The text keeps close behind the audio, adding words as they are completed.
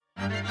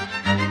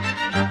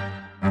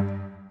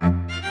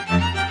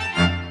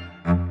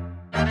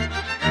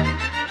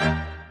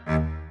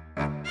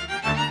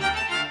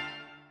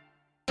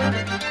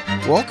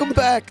Welcome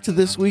back to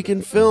This Week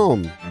in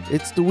Film.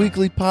 It's the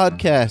weekly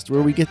podcast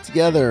where we get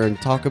together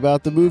and talk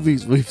about the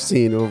movies we've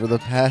seen over the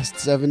past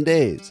 7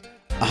 days.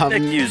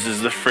 Nick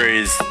uses the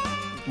phrase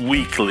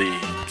weekly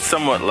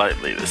somewhat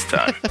lightly this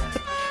time.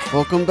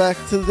 Welcome back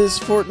to This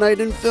Fortnight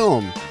in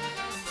Film.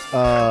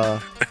 I'm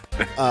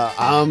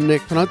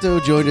Nick Panotto,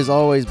 joined as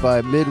always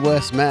by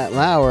Midwest Matt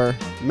Lauer.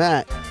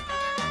 Matt,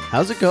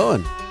 how's it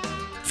going?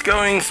 It's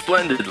going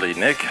splendidly.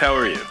 Nick, how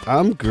are you?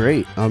 I'm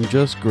great. I'm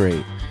just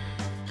great.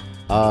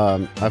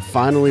 I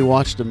finally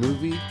watched a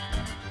movie,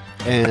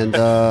 and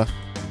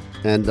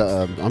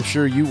I'm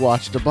sure you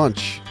watched a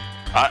bunch.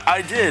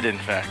 I did, in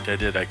fact. I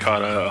did. I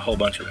caught a whole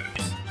bunch of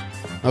movies.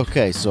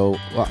 Okay, so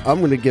I'm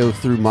going to go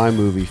through my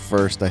movie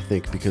first, I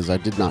think, because I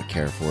did not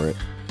care for it.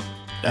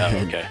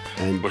 Okay.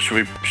 Well,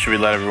 should we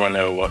let everyone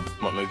know what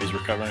movies we're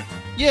covering?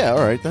 Yeah,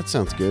 all right. That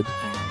sounds good.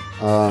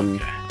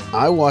 Okay.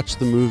 I watched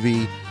the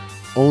movie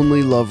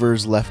Only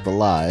Lovers Left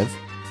Alive.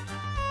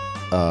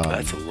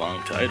 That's a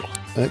long title.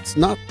 It's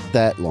not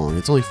that long.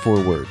 It's only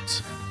 4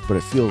 words, but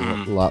it feels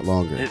a lot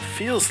longer. It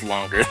feels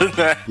longer than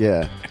that.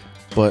 Yeah,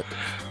 but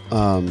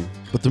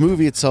the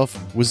movie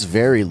itself was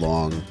very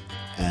long,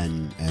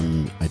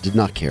 and I did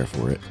not care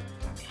for it.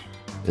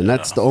 And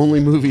that's the only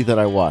movie that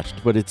I watched.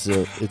 But it's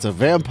a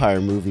vampire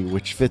movie,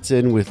 which fits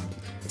in with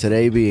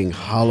today being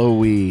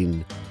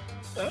Halloween.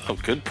 Oh,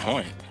 good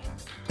point.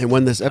 And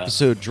when this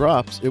episode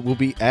drops, it will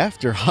be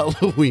after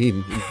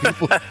Halloween.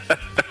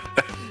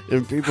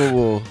 And people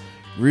will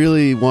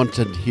really want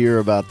to hear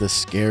about the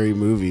scary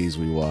movies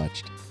we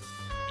watched.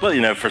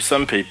 Well, for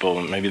some people,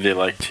 maybe they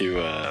like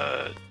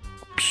to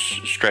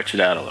stretch it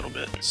out a little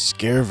bit.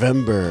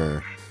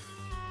 Scarevember.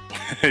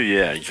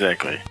 Yeah,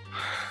 exactly.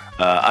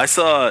 I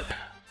saw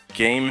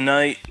Game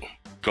Night,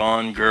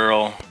 Gone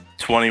Girl,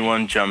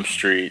 21 Jump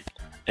Street,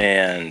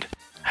 and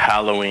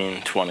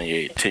Halloween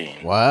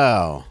 2018.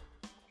 Wow.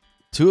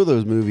 2 of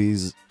those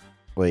movies.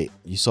 Wait,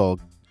 you saw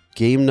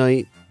Game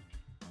Night?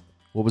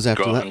 What was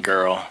after that? Gone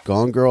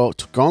Girl.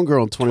 Gone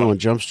Girl and 21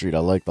 Jump Street I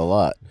liked a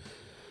lot.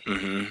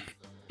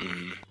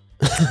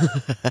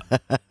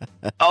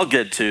 I'll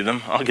get to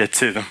them.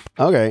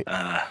 Okay.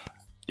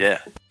 Yeah.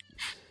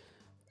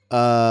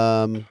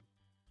 All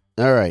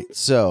right.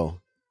 So,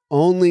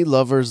 Only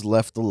Lovers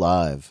Left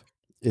Alive.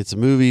 It's a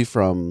movie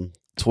from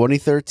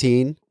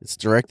 2013. It's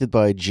directed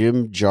by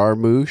Jim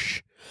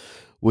Jarmusch,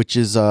 which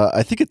is,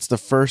 I think it's the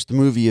first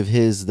movie of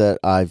his that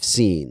I've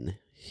seen.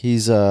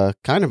 He's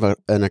kind of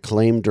an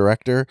acclaimed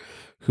director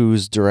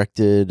who's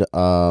directed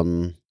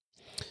a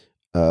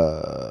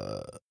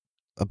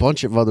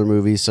bunch of other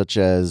movies such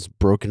as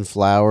Broken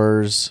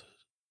Flowers,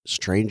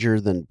 Stranger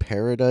Than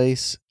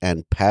Paradise,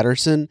 and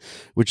Patterson,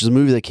 which is a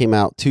movie that came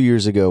out 2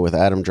 years ago with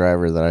Adam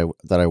Driver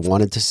that I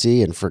wanted to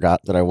see and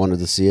forgot that I wanted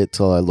to see it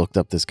till I looked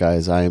up this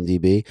guy's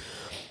IMDb.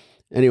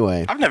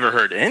 Anyway, I've never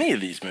heard any of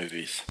these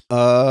movies.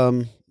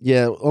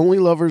 Yeah, Only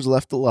Lovers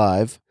Left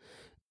Alive.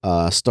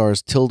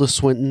 Stars Tilda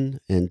Swinton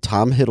and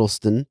Tom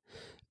Hiddleston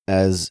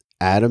as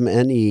Adam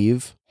and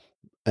Eve.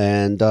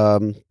 And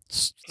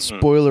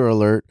spoiler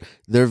alert,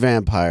 they're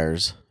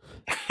vampires.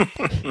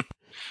 Was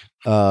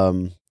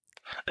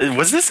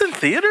this in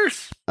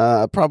theaters?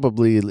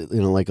 Probably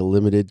like a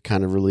limited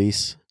kind of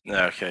release.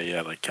 Okay,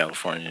 yeah, like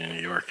California and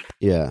New York.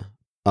 Yeah.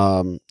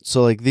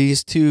 So like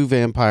these 2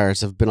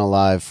 vampires have been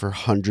alive for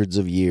hundreds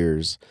of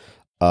years.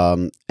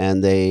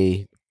 And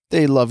they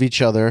love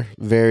each other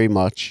very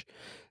much.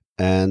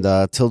 And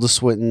Tilda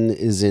Swinton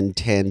is in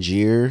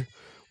Tangier,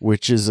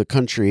 which is a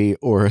country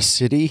or a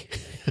city.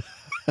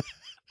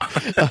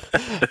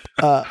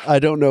 I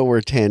don't know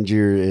where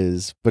Tangier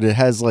is, but it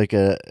has like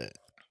a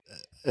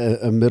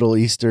Middle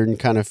Eastern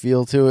kind of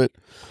feel to it.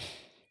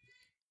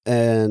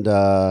 And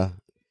Tom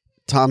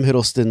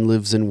Hiddleston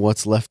lives in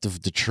what's left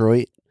of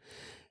Detroit.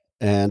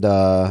 And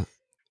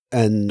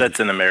that's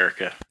in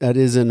America. That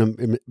is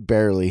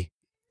barely.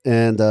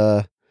 And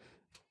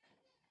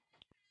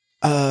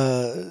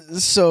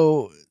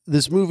so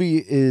this movie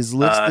is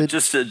listed.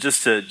 Just to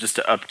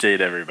update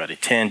everybody,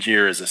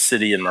 Tangier is a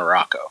city in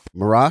Morocco.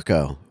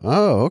 Morocco.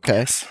 Oh, okay.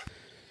 Yes.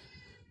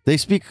 They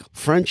speak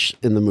French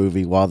in the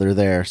movie while they're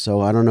there, so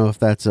I don't know if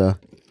that's a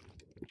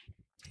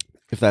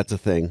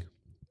thing.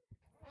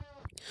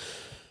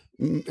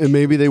 And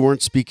maybe they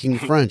weren't speaking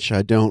French.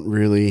 I don't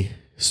really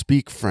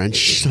speak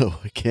French, so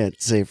I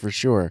can't say for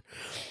sure.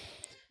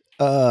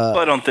 Well,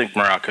 I don't think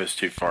Morocco's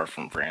too far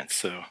from France,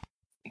 so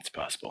it's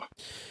possible.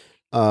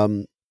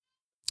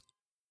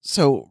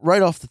 So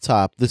right off the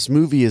top, this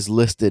movie is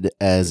listed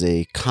as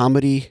a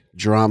comedy,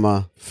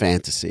 drama,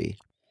 fantasy.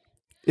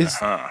 It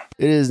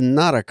is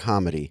not a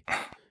comedy.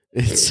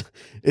 It's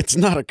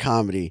not a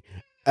comedy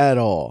at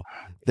all.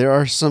 There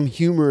are some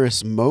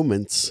humorous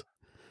moments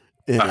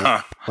in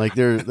it. Like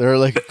there are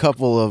like a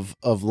couple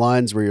of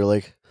lines where you're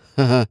like,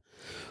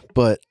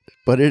 but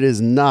it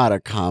is not a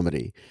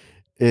comedy.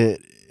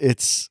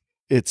 It's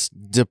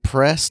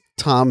depressed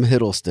Tom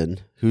Hiddleston,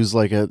 who's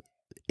like a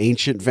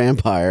ancient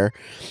vampire,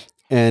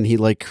 and he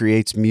like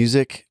creates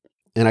music,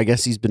 and I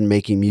guess he's been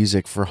making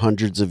music for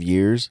hundreds of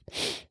years.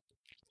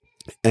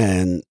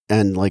 and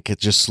like it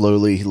just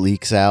slowly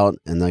leaks out,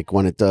 and like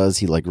when it does,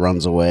 he like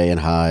runs away and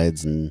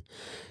hides and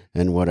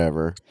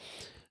whatever.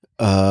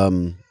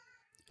 Um,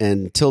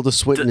 and Tilda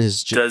Swinton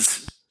is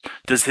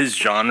does his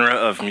genre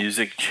of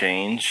music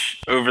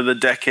change over the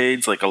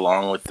decades, like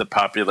along with the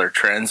popular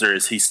trends, or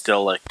is he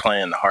still like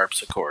playing the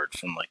harpsichord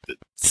from like the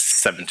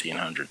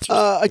 1700s?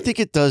 I think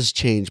it does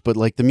change, but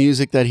like the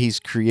music that he's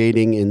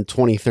creating in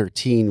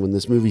 2013 when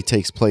this movie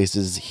takes place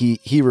is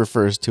he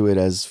refers to it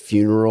as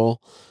funeral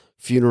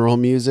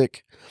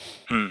music.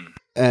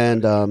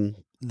 And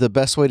the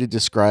best way to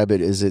describe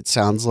it is it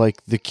sounds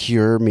like The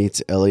Cure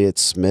meets Elliott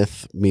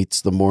Smith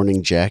meets My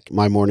Morning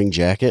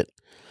Jacket.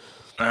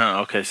 Oh,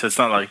 okay. So it's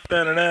not like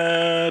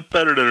ba-da-da,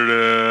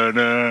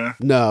 ba-da-da-da-da.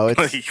 No,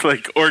 it's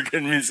like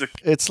organ music.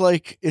 It's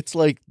like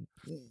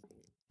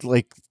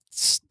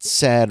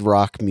sad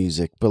rock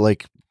music, but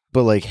like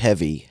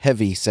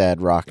heavy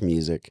sad rock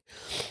music.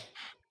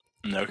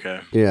 Okay.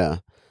 Yeah.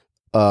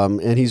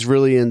 And he's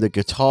really into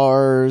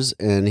guitars,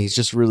 and he's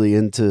just really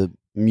into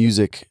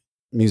music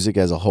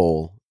as a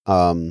whole.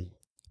 Anton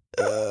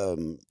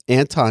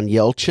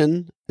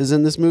Yelchin is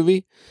in this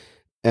movie,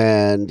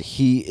 and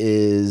he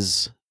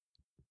is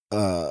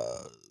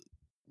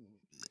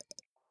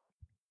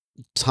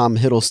Tom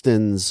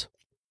Hiddleston's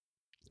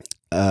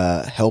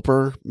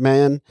helper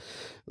man.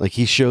 Like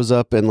he shows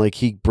up and like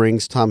he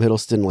brings Tom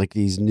Hiddleston like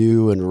these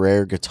new and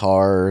rare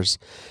guitars,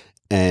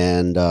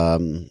 and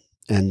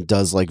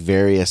does like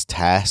various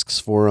tasks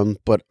for him,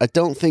 but I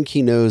don't think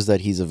he knows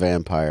that he's a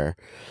vampire.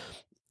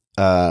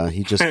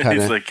 He just kind of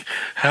he's like,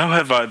 how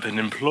have I been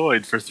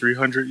employed for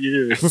 300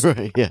 years?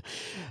 Right, yeah.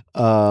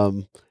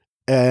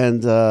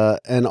 And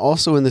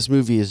also in this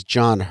movie is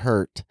John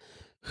Hurt,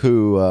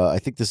 who I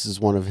think this is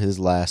one of his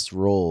last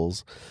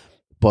roles.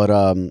 But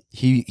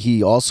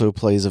he also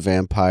plays a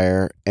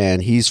vampire,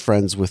 and he's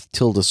friends with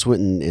Tilda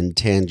Swinton in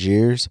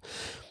Tangiers.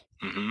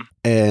 Mm-hmm.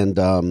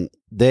 And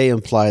they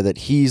imply that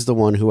he's the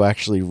one who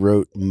actually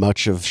wrote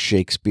much of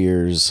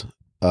Shakespeare's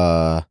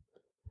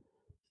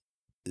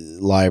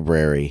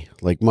library.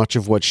 Like much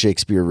of what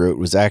Shakespeare wrote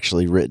was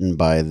actually written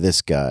by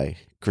this guy,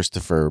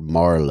 Christopher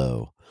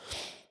Marlowe.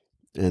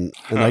 And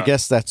I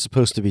guess that's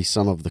supposed to be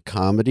some of the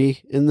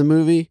comedy in the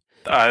movie.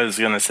 I was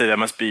gonna say that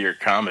must be your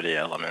comedy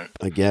element.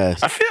 I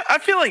guess. I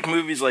feel like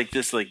movies like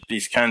this, like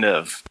these kind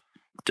of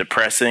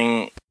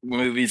depressing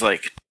movies,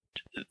 like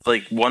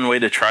one way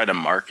to try to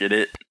market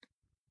it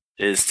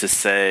is to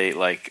say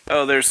like,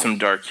 oh, there's some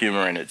dark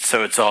humor in it,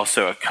 so it's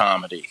also a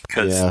comedy,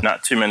 because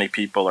not too many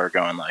people are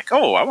going like,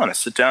 oh, I want to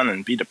sit down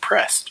and be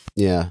depressed.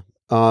 Yeah.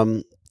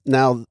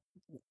 Now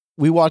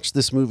we watched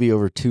this movie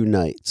over 2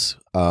 nights.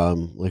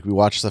 Like we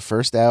watched the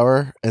first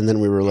hour, and then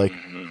we were like,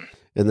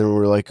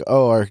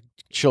 oh, our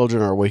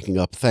children are waking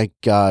up. Thank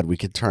God we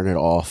could turn it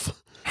off.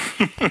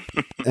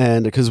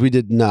 And because we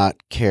did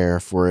not care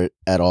for it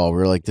at all. We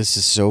were like, this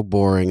is so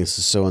boring. This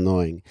is so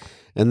annoying.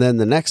 And then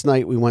the next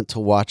night we went to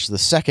watch the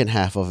second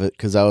half of it,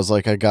 because I was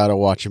like, I got to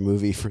watch a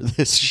movie for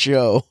this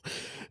show.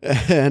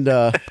 And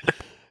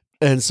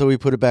so we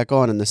put it back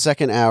on, and the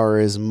second hour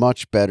is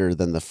much better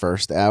than the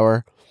first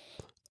hour.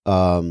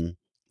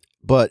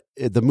 But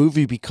the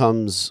movie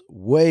becomes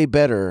way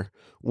better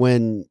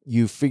when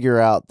you figure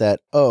out that,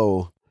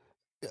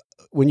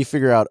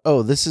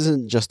 this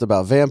isn't just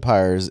about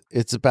vampires,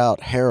 it's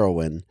about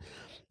heroin.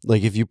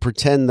 Like if you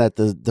pretend that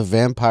the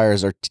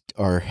vampires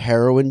are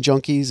heroin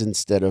junkies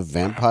instead of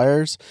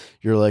vampires,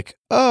 you're like,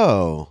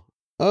 oh,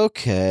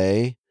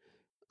 okay,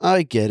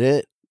 I get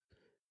it.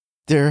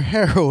 They're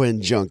heroin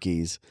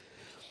junkies.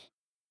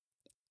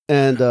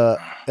 And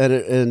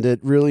it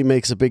really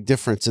makes a big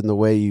difference in the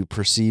way you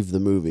perceive the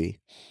movie.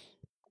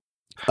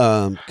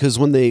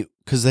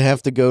 Because they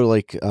have to go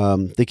like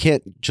they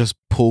can't just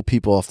pull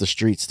people off the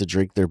streets to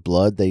drink their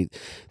blood. They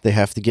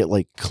have to get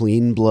like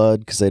clean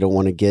blood because they don't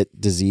want to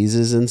get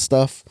diseases and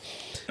stuff.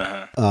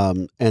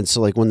 And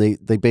so like when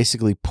they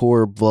basically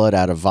pour blood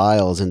out of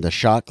vials into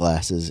shot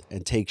glasses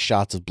and take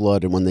shots of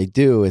blood, and when they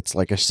do, it's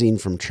like a scene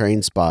from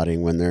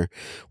Trainspotting when they're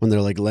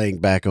like laying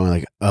back going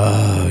like,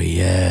 oh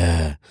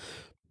yeah,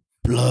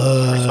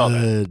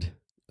 blood.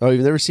 Oh,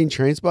 you've never seen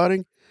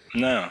Trainspotting?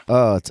 No.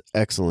 Oh, it's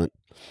excellent.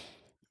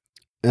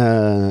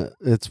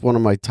 It's one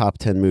of my top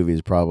 10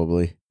 movies,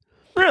 probably.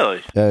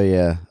 Really? Oh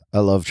yeah, I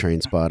love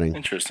Trainspotting.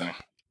 Interesting.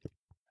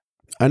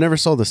 I never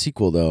saw the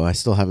sequel though. I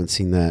still haven't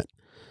seen that,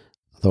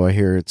 though. I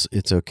hear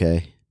it's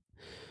okay.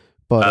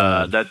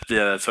 But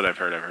that's what I've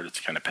heard. I've heard it's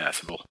kind of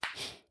passable.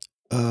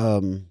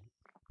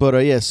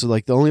 But yeah, so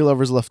like the only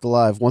lovers left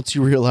alive. Once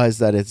you realize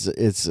that it's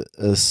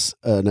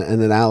an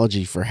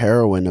analogy for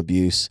heroin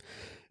abuse,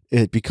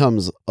 it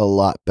becomes a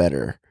lot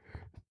better.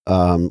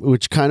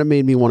 Which kind of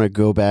made me want to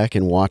go back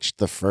and watch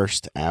the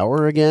first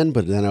hour again,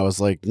 but then I was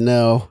like,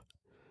 no,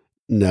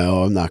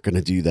 I'm not going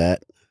to do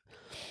that.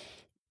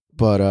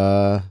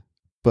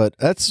 But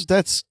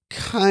that's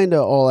kind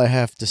of all I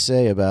have to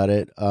say about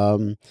it.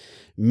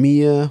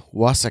 Mia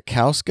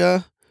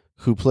Wasikowska,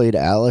 who played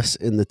Alice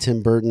in the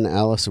Tim Burton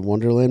Alice in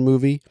Wonderland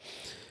movie,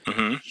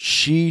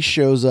 she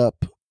shows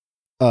up,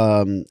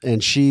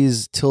 and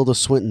she's Tilda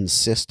Swinton's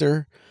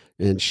sister.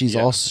 and she's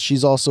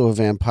also a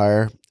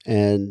vampire,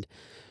 and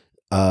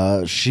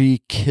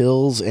she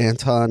kills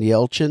Anton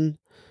Yelchin,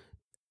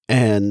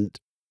 and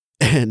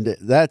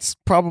that's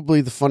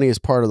probably the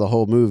funniest part of the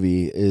whole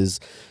movie is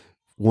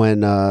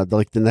when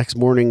the next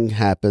morning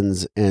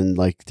happens and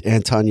like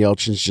Anton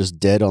Yelchin's just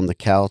dead on the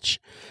couch,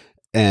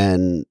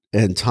 and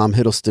Tom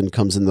Hiddleston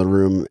comes in the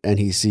room and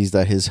he sees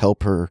that his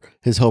helper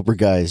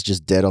guy is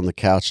just dead on the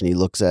couch, and he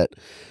looks at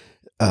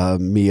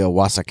Mia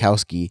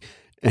Wasikowski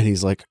and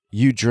he's like,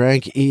 "You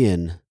drank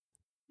Ian,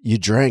 you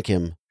drank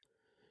him.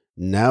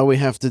 Now we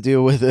have to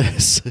deal with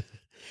this."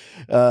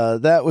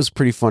 That was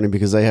pretty funny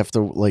because they have to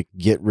like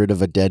get rid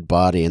of a dead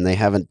body, and they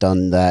haven't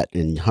done that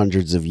in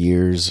hundreds of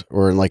years,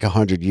 or in like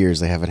 100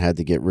 years they haven't had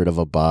to get rid of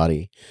a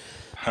body.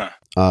 Huh.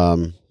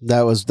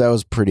 That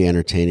was pretty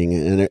entertaining,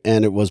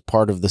 and it was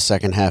part of the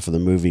second half of the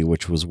movie,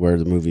 which was where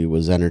the movie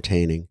was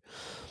entertaining.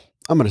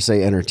 I'm gonna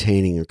say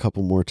entertaining a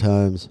couple more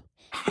times.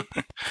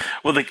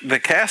 Well, the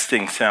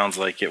casting sounds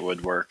like it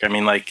would work. I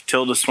mean, like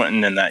Tilda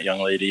Swinton and that young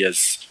lady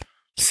as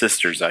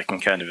sisters, I can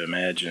kind of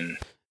imagine,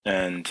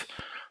 and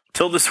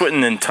Tilda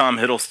Swinton and Tom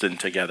Hiddleston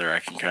together, I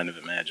can kind of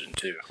imagine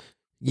too.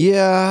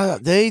 Yeah,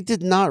 they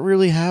did not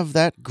really have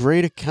that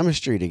great a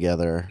chemistry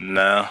together.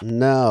 No.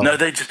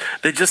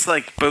 They just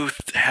like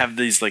both have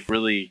these like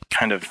really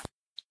kind of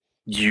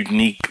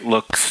unique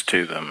looks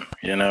to them,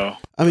 you know.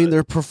 I mean,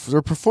 their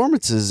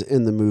performances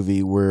in the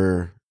movie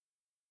were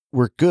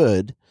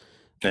good.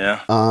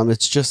 Yeah.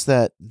 It's just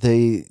that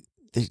it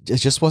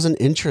just wasn't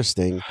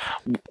interesting.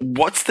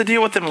 What's the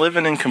deal with them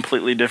living in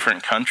completely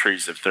different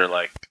countries if they're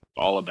like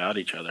all about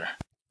each other?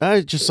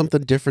 Just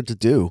something different to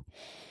do.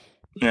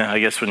 Yeah, I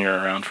guess when you're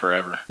around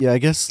forever. Yeah, I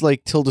guess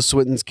like Tilda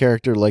Swinton's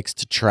character likes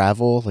to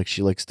travel, like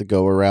she likes to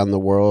go around the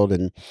world,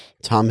 and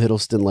Tom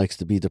Hiddleston likes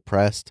to be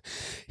depressed.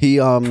 He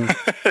so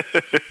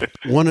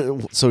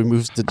he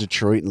moves to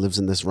Detroit and lives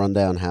in this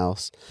rundown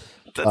house.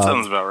 That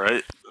sounds about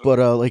right.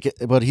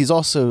 But he's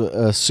also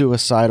a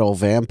suicidal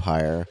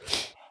vampire.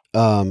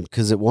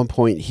 Because at one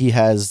point he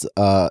has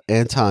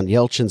Anton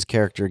Yelchin's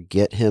character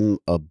get him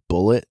a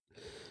bullet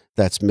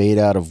that's made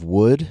out of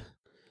wood,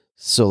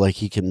 so like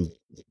he can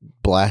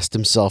blast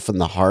himself in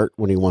the heart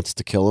when he wants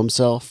to kill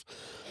himself,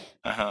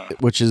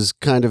 which is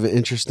kind of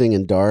interesting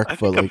and dark. I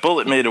think a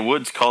bullet made of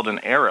wood's called an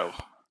arrow.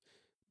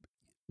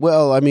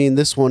 Well, I mean,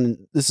 this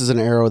is an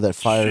arrow that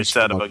fires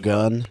from a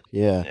gun.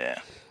 Yeah.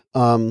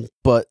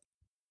 But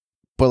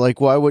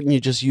like, why wouldn't you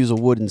just use a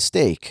wooden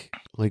stake?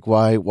 Like,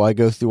 why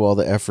go through all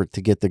the effort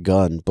to get the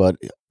gun? But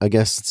I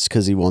guess it's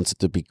because he wants it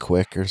to be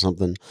quick or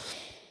something.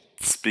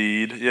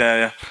 Speed,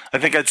 yeah. I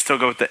think I'd still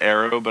go with the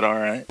arrow, but all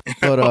right.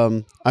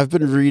 But I've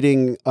been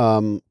reading.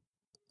 I'm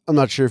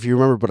not sure if you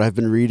remember, but I've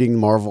been reading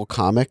Marvel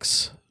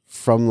comics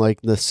from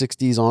like the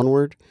 '60s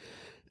onward.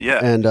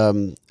 Yeah. And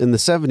in the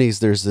 '70s,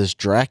 there's this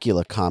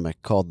Dracula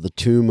comic called The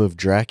Tomb of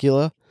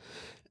Dracula,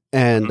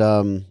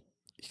 and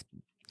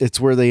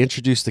it's where they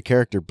introduce the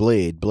character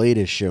Blade. Blade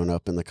has shown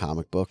up in the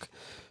comic book,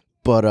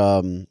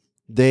 but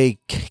they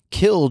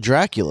kill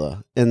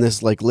Dracula in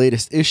this like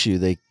latest issue.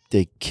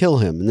 They kill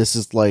him, and this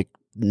is like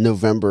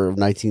November of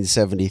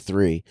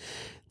 1973.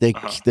 They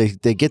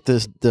get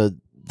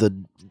the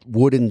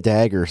wooden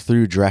dagger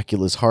through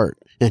Dracula's heart,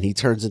 and he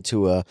turns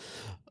into a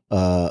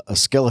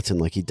skeleton,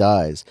 like he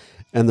dies.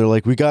 And they're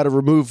like, we got to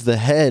remove the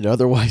head,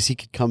 otherwise he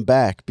could come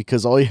back,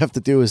 because all you have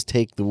to do is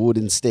take the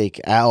wooden stake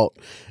out,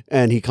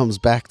 and he comes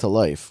back to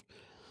life.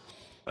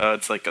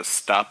 It's like a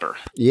stopper.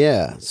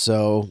 Yeah,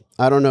 so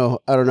I don't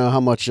know how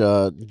much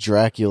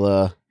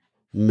Dracula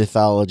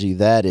mythology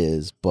that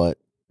is, but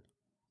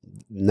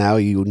now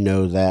you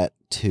know that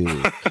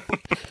too.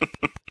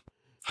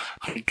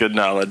 Good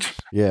knowledge.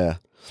 Yeah.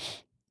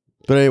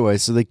 But anyway,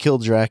 so they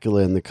killed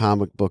Dracula in the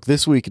comic book.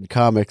 This week in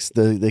comics,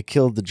 they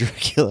killed the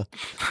Dracula,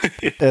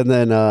 and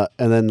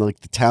then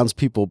like the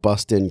townspeople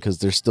bust in because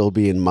they're still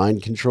being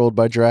mind controlled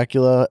by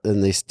Dracula,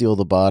 and they steal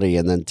the body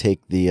and then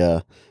take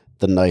the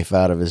knife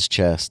out of his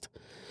chest.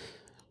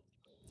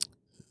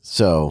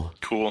 So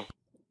cool.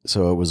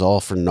 So it was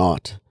all for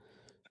naught.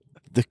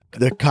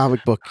 The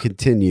comic book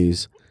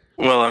continues.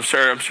 Well, I'm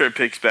sure it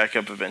picks back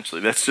up eventually.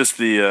 That's just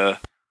the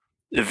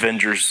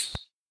Avengers.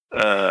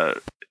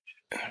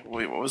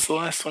 Wait, what was the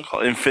last one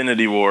called?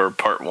 Infinity War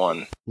Part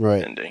 1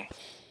 ending.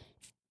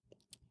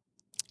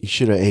 You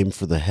should have aimed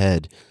for the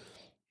head.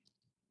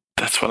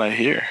 That's what I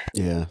hear.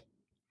 Yeah.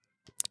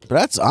 But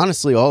that's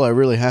honestly all I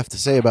really have to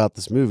say about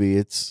this movie.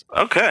 It's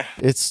okay.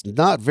 It's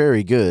not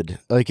very good.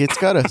 Like it's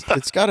got a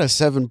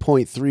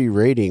 7.3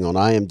 rating on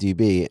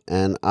IMDb,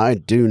 and I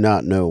do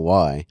not know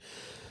why.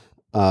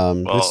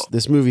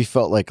 This movie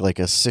felt like a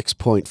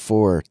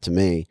 6.4 to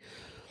me.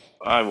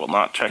 I will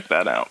not check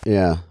that out.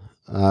 Yeah.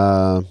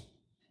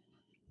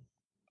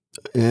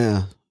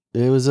 Yeah.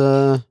 It was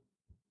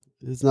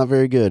it's not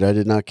very good. I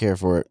did not care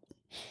for it.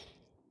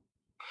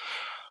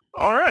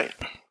 All right.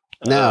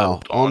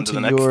 Now, on to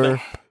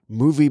your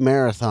movie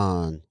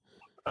marathon.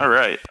 All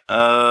right.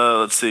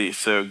 Let's see.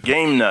 So,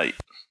 Game Night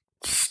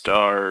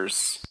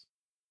stars.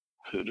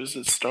 Who does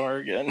it star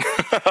again?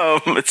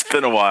 It's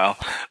been a while.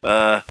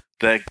 That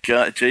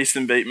guy,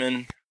 Jason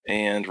Bateman,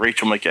 and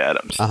Rachel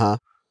McAdams. Uh-huh.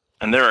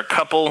 And they're a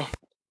couple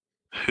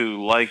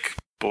who like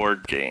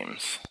board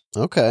games.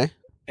 Okay.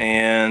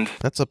 And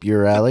that's up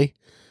your alley.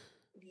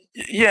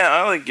 Yeah,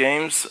 I like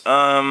games.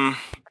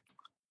 But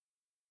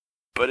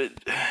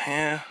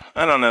I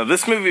don't know.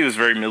 This movie was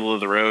very middle of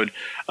the road.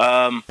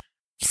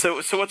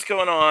 So what's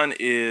going on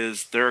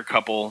is they're a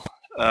couple.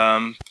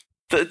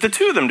 The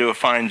two of them do a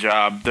fine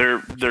job.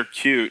 They're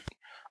cute.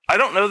 I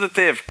don't know that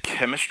they have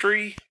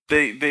chemistry.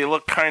 They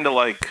look kind of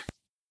like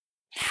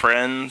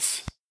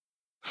friends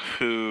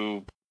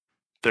who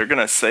they're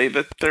gonna say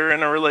that they're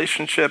in a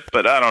relationship,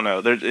 but I don't know.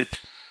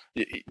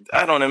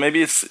 I don't know.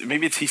 Maybe it's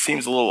he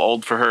seems a little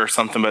old for her or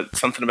something, but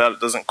something about it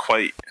doesn't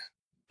quite.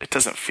 It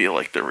doesn't feel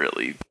like they're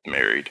really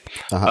married.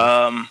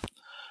 Uh-huh.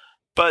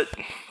 But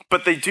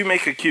they do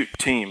make a cute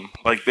team.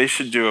 Like they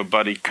should do a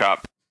buddy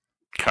cop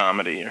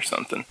comedy or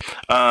something.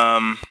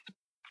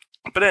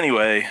 But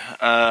anyway,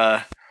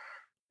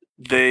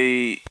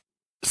 they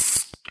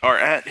are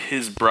at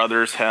his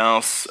brother's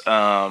house,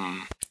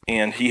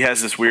 and he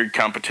has this weird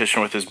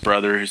competition with his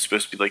brother, who's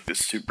supposed to be like this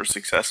super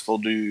successful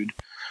dude,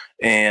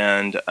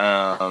 and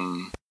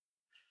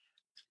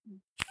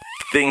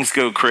things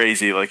go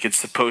crazy. Like it's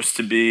supposed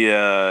to be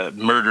a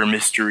murder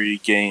mystery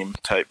game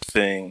type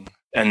thing,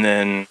 and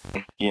then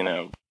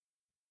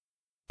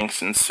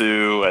things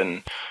ensue,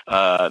 and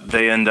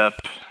they end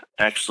up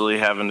actually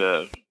having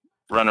to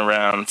run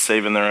around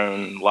saving their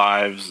own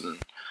lives, and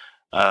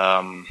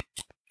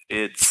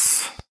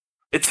it's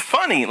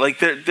funny. Like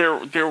there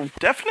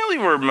definitely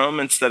were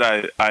moments that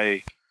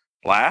I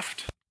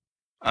laughed.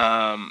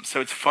 So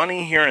it's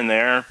funny here and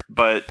there,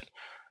 but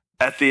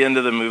at the end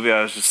of the movie,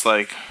 I was just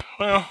like,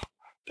 well,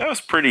 that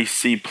was pretty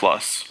C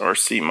plus or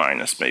C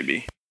minus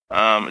maybe.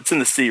 It's in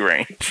the C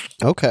range.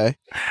 Okay.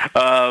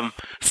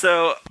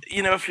 So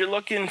if you're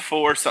looking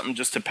for something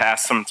just to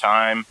pass some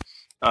time,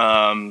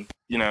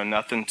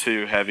 nothing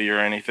too heavy or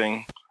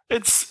anything,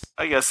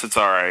 I guess it's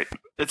all right.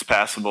 It's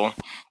passable.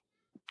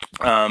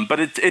 But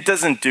it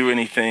doesn't do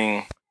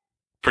anything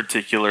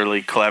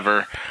particularly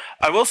clever.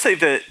 I will say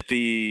that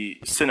the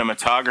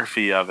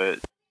cinematography of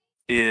it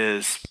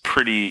is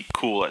pretty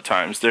cool at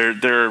times. There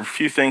are a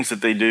few things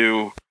that they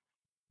do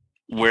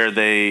where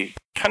they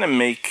kind of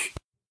make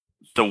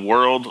the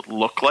world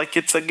look like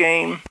it's a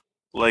game.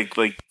 Like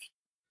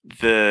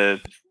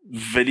the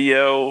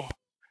video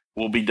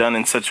will be done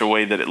in such a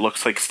way that it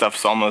looks like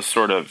stuff's almost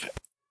sort of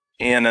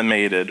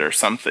animated or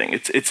something.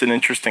 It's an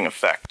interesting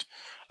effect.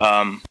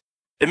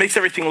 It makes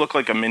everything look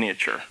like a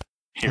miniature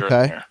here and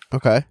there.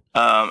 Okay.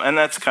 And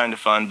that's kind of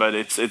fun, but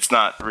it's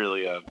not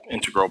really an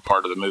integral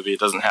part of the movie. It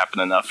doesn't happen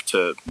enough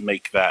to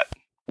make that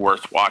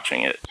worth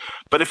watching it.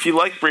 But if you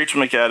like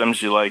Rachel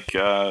McAdams, you like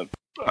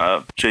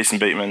Jason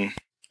Bateman,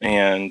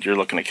 and you're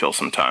looking to kill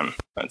some time,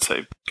 I'd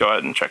say go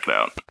ahead and check it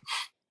out.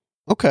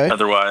 Okay.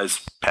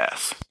 Otherwise,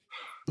 pass.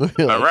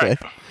 Okay. All right.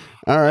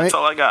 That's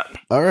all I got.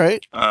 All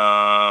right.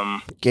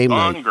 Game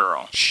Gone night.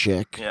 Girl.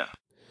 Chick. Yeah.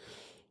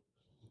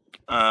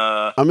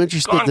 I'm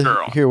interested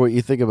to hear what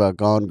you think about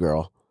Gone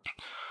Girl.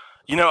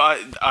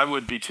 I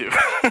would be too,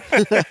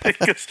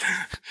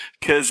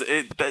 because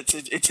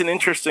it's an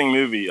interesting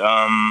movie.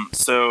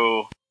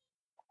 So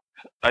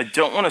I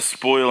don't want to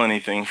spoil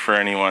anything for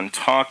anyone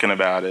talking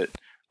about it.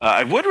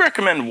 I would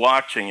recommend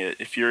watching it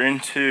if you're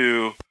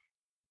into.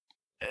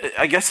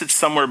 I guess it's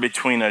somewhere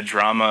between a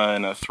drama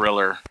and a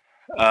thriller.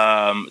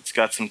 It's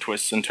got some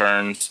twists and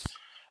turns,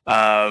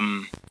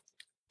 and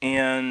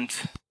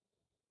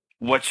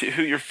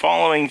who you're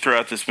following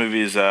throughout this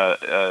movie is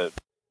Ben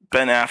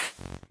Affleck,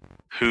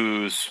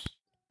 whose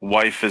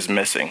wife is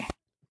missing.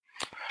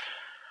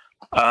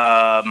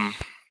 The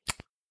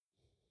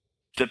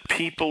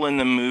people in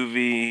the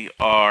movie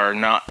are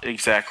not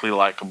exactly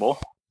likable.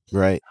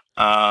 Right.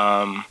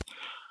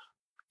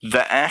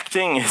 The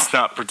acting is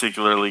not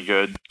particularly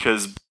good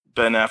because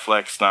Ben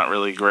Affleck's not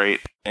really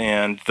great,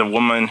 and the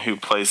woman who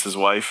plays his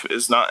wife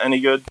is not any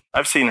good.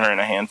 I've seen her in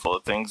a handful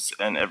of things,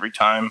 and every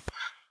time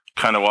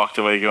kind of walked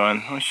away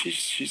going, well,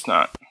 she's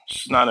not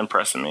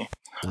impressing me.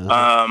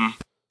 Uh-huh.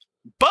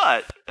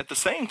 But at the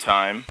same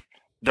time,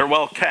 they're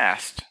well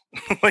cast.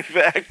 Like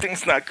the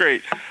acting's not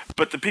great,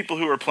 but the people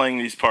who are playing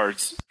these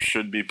parts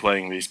should be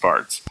playing these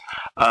parts.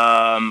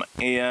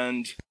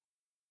 And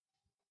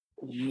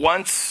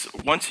once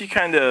you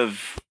kind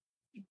of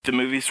the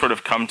movies sort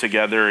of come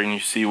together and you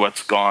see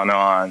what's gone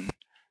on,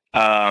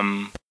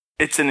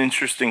 it's an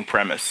interesting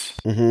premise,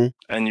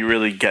 and you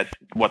really get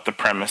what the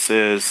premise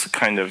is.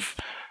 Kind of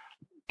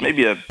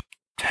maybe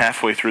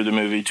halfway through the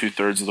movie,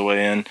 2/3 of the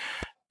way in,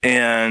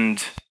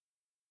 and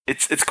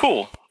it's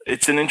cool.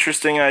 It's an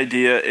interesting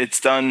idea. It's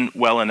done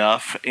well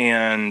enough,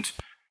 and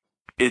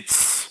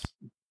it's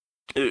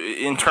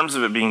in terms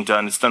of it being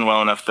done, it's done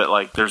well enough that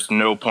like there's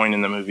no point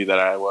in the movie that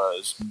I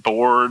was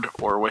bored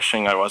or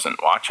wishing I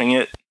wasn't watching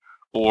it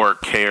or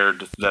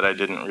cared that I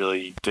didn't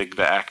really dig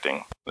the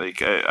acting.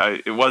 Like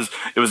it was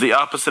the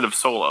opposite of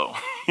Solo,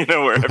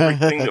 where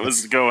everything that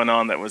was going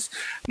on that was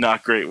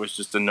not great was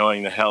just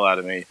annoying the hell out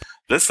of me.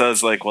 This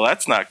was like, well,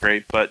 that's not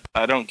great, but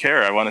I don't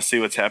care. I want to see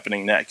what's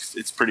happening next.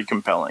 It's pretty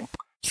compelling.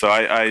 So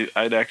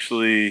I'd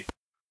actually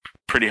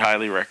pretty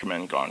highly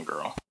recommend Gone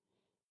Girl.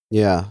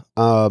 Yeah.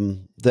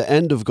 The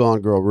end of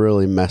Gone Girl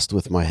really messed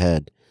with my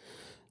head.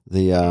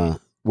 The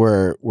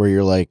where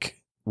you're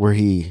like where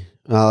he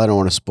well, I don't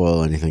want to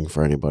spoil anything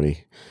for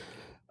anybody.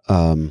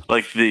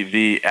 Like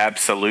the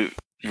absolute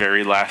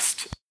very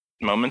last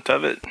moment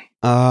of it.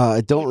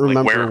 I don't Like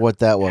remember what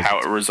that was. How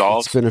it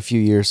resolves. It's been a few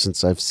years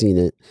since I've seen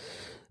it.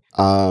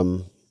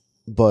 But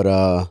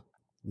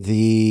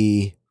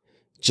the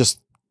just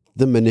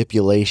the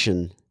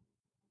manipulation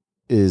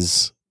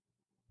is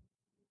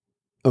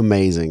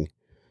amazing.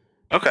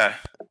 Okay.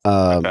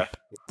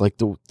 Like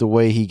the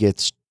way he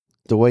just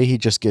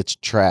gets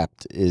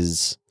trapped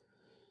is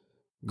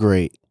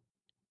great.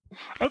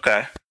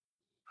 Okay.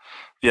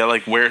 Yeah,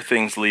 like where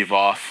things leave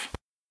off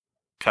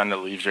kind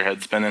of leaves your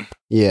head spinning.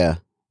 Yeah.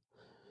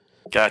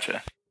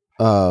 Gotcha.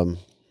 But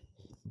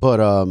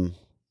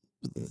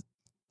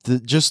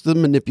just the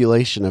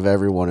manipulation of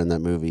everyone in that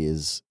movie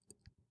is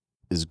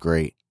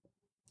great.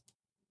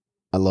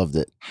 I loved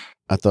it.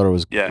 I thought it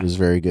was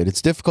very good.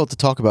 It's difficult to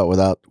talk about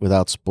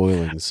without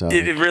spoiling. So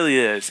it really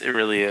is. It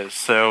really is.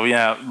 So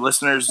yeah,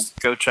 listeners,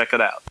 go check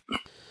it out.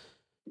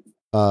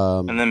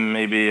 And then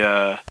maybe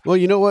well,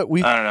 you know what?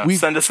 I don't know.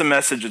 Send us a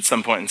message at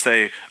some point and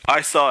say, I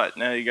saw it.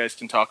 Now you guys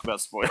can talk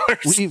about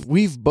spoilers.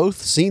 We've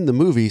both seen the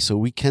movie, so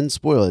we can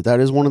spoil it.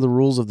 That is one of the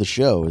rules of the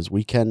show, is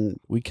we can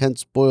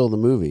spoil the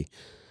movie.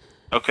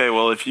 Okay,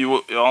 well, if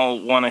you all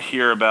want to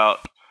hear about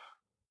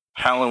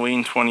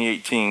Halloween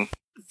 2018,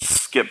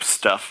 skip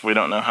stuff. We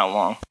don't know how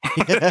long.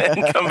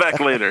 And come back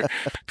later,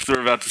 because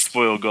we're about to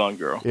spoil Gone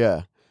Girl.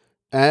 Yeah.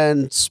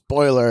 And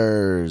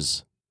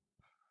spoilers.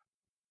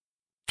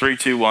 3,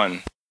 2,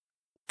 1.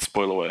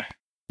 Spoil away.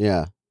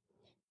 Yeah.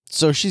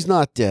 So she's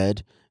not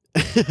dead.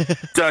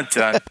 Dun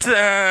dun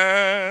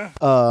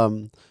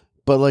dun.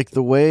 But like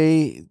the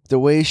way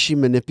she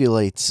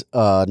manipulates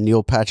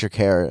Neil Patrick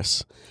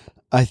Harris,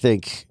 I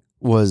think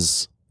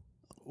was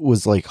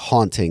like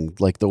haunting.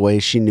 Like the way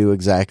she knew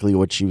exactly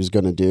what she was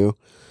gonna do.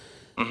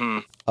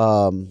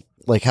 Mm-hmm.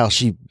 Like how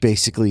she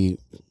basically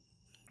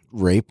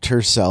raped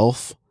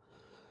herself.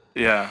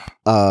 Yeah.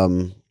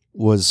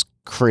 Was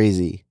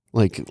crazy.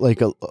 Like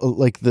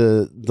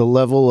the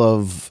level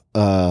of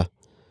what's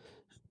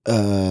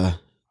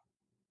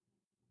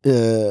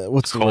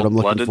the word I'm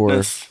looking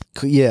for?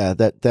 Yeah,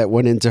 that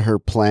went into her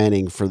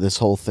planning for this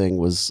whole thing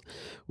was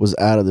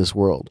out of this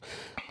world.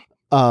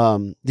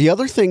 The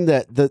other thing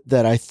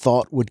that I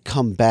thought would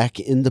come back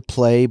into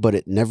play, but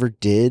it never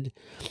did,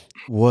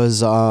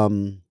 was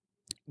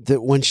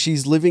that when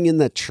she's living in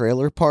that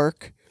trailer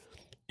park,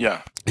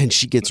 yeah, and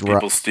she gets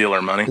people steal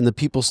her money, and the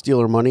people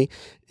steal her money,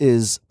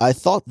 is I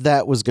thought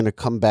that was going to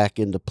come back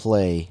into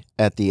play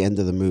at the end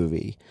of the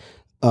movie.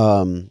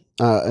 And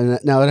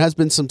now it has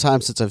been some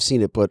time since I've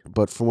seen it,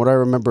 but from what I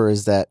remember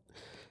is that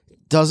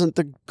doesn't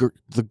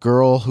the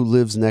girl who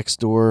lives next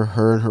door,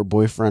 her and her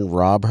boyfriend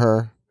rob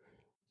her?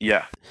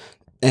 Yeah.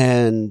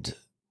 And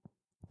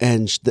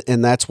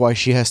that's why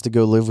she has to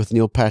go live with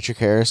Neil Patrick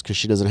Harris, because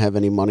she doesn't have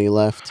any money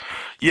left.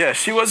 Yeah,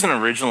 she wasn't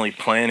originally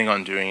planning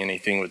on doing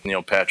anything with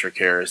Neil Patrick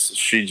Harris.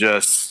 She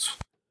just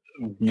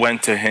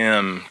went to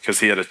him because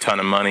he had a ton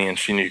of money and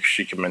she knew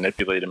she could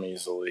manipulate him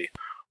easily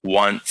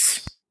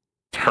once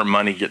her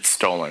money gets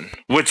stolen.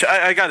 Which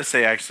I got to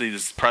say, actually,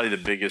 this is probably the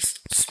biggest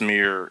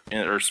smear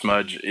or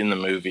smudge in the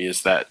movie,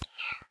 is that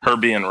her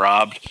being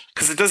robbed,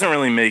 because it doesn't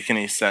really make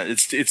any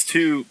sense. It's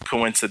too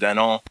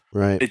coincidental.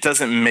 Right. It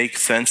doesn't make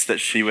sense that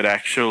she would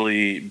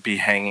actually be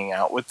hanging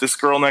out with this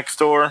girl next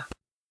door.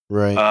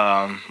 Right.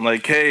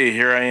 Like, hey,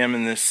 here I am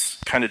in this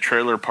kind of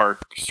trailer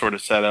park sort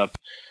of setup,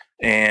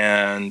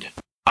 and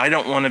I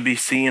don't want to be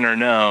seen or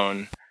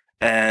known.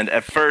 And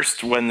at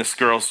first, when this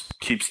girl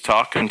keeps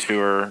talking to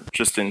her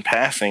just in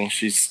passing,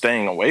 she's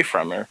staying away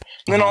from her.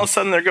 And then all of a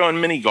sudden, they're going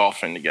mini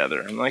golfing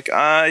together. I'm like,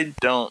 I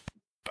don't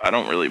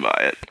really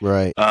buy it.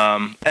 Right.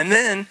 And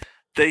then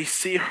they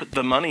see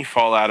the money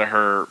fall out of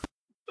her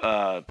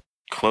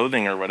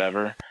clothing or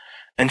whatever,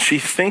 and she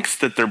thinks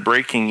that they're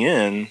breaking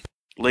in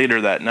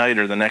later that night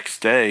or the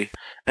next day,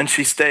 and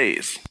she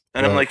stays.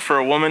 And I'm like, for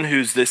a woman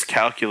who's this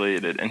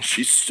calculated, and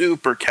she's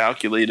super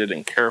calculated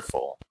and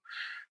careful,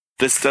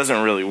 this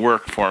doesn't really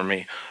work for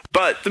me.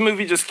 But the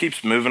movie just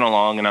keeps moving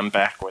along, and I'm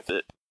back with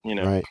it.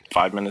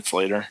 5 minutes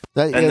later.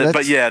 But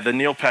the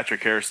Neil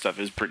Patrick Harris stuff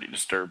is pretty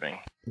disturbing.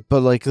 But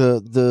like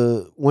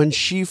the when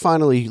she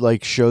finally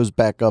like shows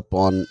back up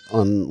on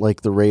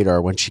like the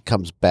radar when she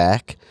comes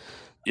back,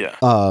 yeah,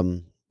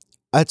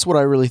 that's what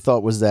I really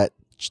thought was that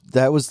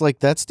was like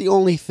that's the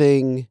only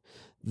thing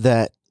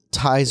that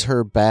ties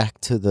her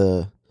back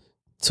to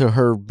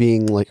her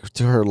being like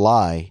to her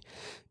lie,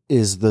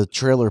 is the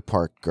trailer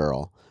park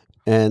girl,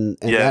 and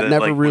that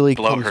never like really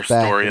comes her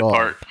back story at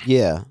apart. All.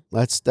 Yeah,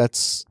 that's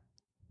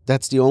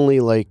the only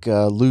like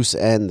loose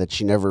end that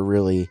she never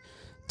really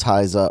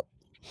ties up.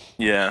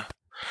 Yeah.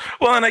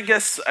 Well, and I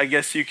guess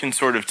you can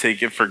sort of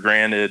take it for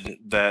granted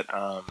that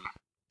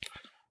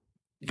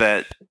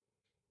that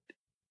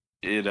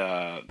it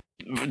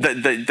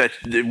that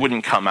it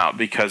wouldn't come out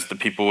because the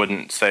people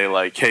wouldn't say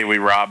like, "Hey, we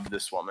robbed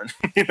this woman,"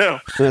 you know.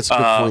 That's a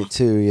good point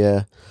too.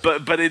 Yeah.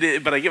 But I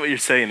get what you're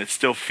saying. It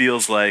still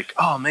feels like,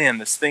 oh man,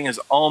 this thing is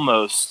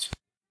almost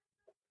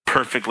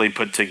perfectly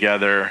put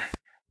together,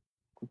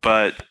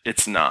 but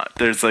it's not.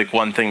 There's like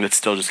one thing that's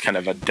still just kind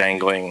of a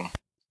dangling,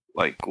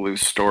 like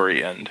loose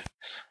story end.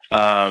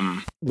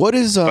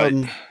 What's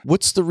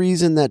the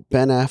reason that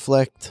Ben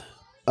Affleck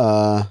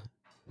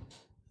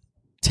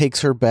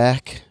takes her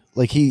back?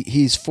 Like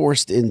he's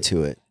forced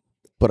into it,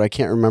 but I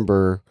can't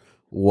remember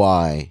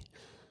why.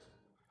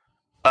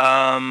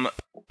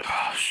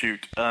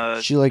 Shoot.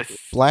 She like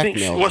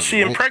blackmails.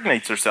 She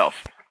impregnates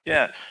herself.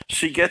 Yeah,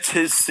 she gets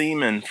his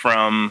semen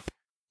from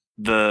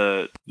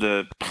the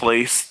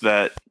place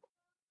that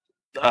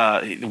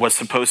was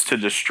supposed to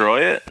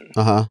destroy it.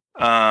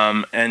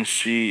 And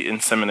she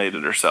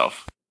inseminated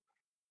herself.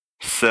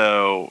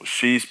 So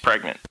she's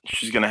pregnant.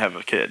 She's gonna have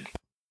a kid,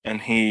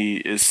 and he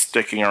is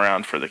sticking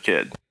around for the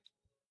kid.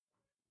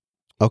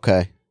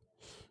 Okay.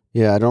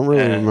 Yeah, I don't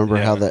really remember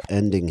how that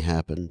ending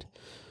happened.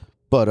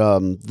 But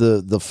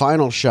the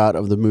final shot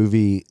of the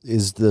movie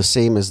is the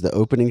same as the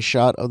opening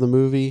shot of the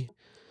movie,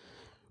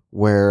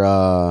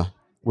 where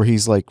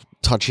he's like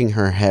touching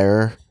her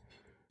hair.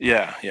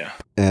 Yeah.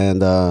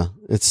 And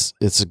it's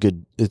a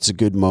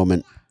good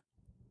moment.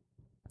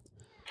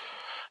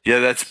 Yeah,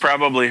 that's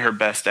probably her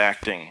best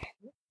acting.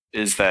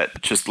 Is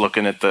that just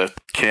looking at the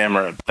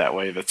camera that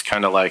way? That's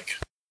kind of like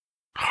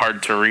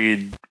hard to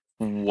read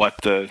what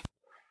the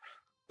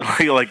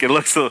like. It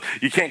looks so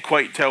you can't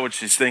quite tell what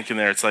she's thinking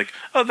there. It's like,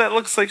 oh, that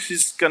looks like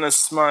she's gonna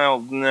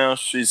smile. No,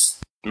 she's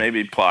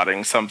maybe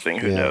plotting something.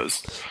 Who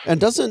knows?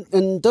 And doesn't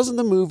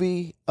the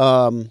movie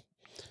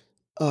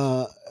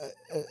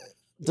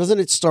doesn't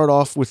it start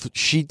off with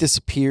she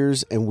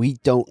disappears and we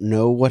don't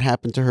know what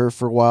happened to her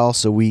for a while,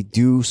 so we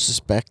do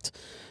suspect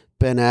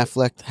Ben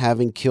Affleck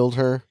having killed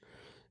her?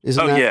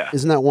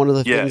 Isn't that one of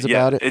the things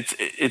about it?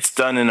 It's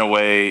done in a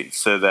way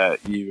so that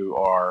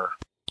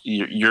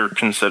you're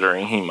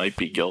considering he might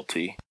be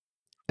guilty,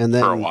 and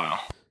then for a while.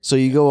 So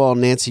you go all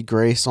Nancy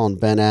Grace on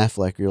Ben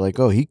Affleck. You're like,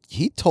 oh, he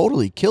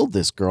totally killed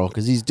this girl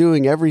because he's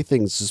doing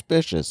everything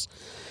suspicious.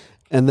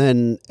 And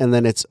then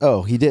it's,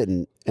 oh, he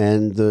didn't,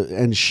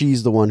 and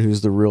she's the one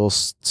who's the real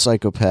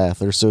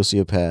psychopath or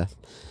sociopath.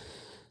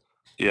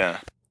 Yeah,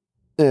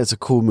 it's a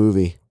cool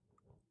movie.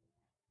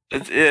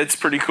 It's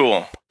pretty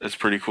cool. It's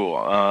pretty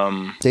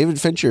cool.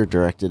 David Fincher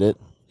directed it.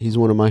 He's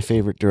one of my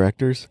favorite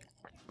directors.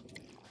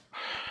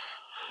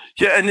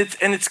 Yeah, and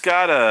it's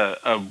got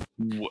a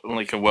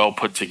well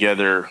put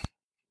together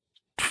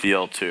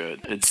feel to it.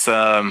 It's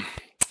oh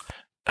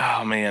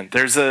man,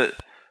 there's a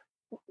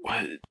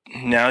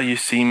Now You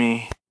See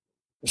Me.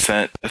 Is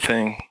that a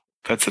thing?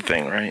 That's a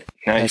thing, right?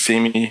 Now You See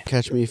Me.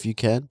 Catch Me If You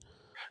Can.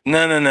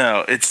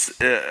 No.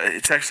 It's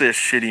actually a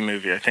shitty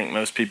movie. I think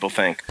most people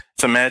think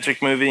it's a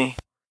magic movie.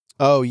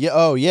 Oh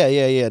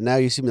yeah. Now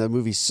You See Me. That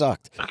movie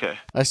sucked. Okay.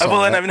 I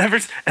saw that. And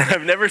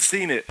I've never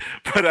seen it,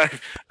 but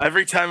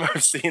every time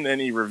I've seen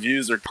any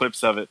reviews or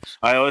clips of it,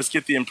 I always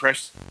get the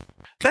impression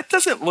that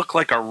doesn't look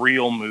like a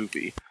real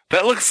movie.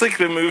 That looks like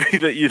the movie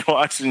that you'd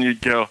watch and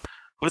you'd go,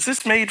 "Was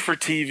this made for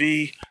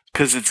TV?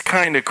 Because it's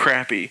kind of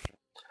crappy."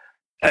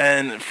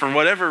 And for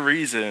whatever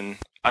reason,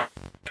 I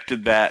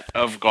expected that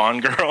of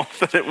Gone Girl,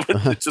 that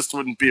it just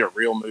wouldn't be a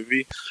real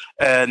movie,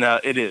 and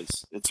it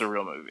is. It's a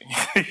real movie.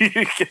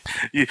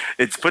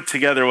 It's put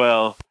together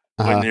well.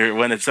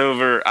 When it's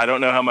over, I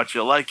don't know how much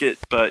you'll like it,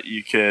 but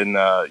you can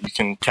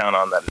count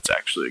on that it's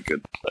actually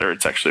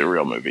it's actually a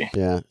real movie.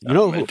 Yeah,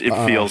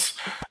 it feels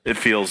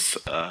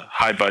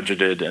high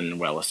budgeted and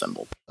well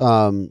assembled.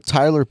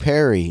 Tyler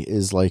Perry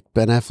is like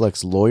Ben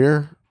Affleck's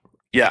lawyer.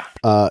 Yeah,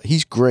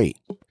 he's great.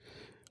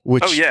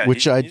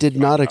 Which I did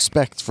not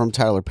expect from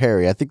Tyler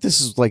Perry. I think this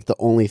is like the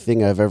only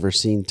thing I've ever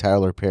seen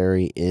Tyler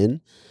Perry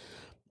in,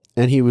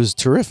 and he was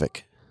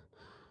terrific.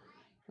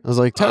 I was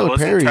like, Tyler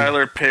Perry.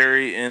 Tyler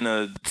Perry in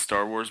a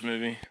Star Wars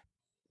movie?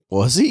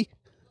 Was he?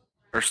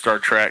 Or Star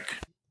Trek?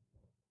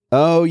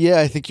 Oh yeah,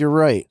 I think you're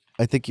right.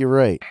 But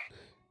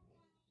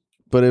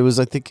it was,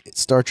 I think,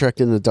 Star Trek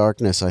Into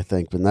Darkness. I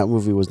think, but that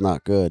movie was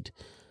not good.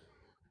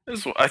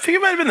 I think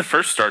it might have been the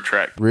first Star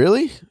Trek.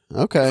 Really?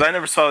 Okay. Because I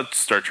never saw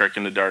Star Trek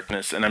Into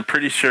Darkness, and I'm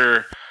pretty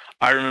sure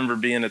I remember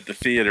being at the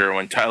theater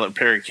when Tyler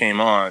Perry came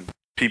on.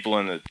 People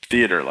in the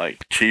theater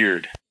like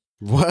cheered.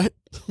 What?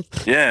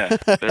 Yeah,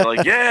 they're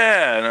like,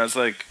 yeah, and I was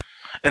like,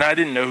 and I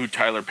didn't know who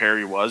Tyler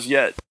Perry was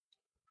yet,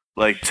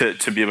 like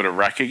to be able to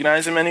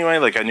recognize him anyway.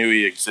 Like I knew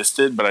he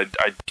existed, but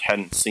I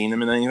hadn't seen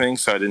him in anything,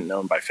 so I didn't know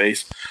him by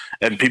face.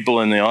 And people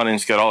in the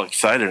audience got all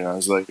excited, and I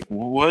was like,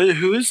 "What?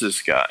 Who is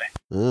this guy?"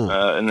 Oh.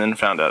 And then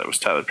found out it was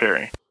Tyler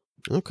Perry.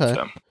 Okay.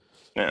 So,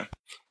 yeah.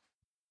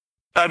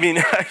 I mean,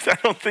 I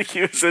don't think he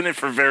was in it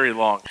for very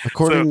long.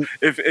 So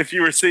if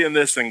you were seeing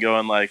this and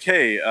going like,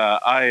 "Hey,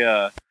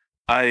 I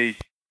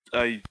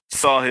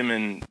saw him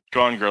in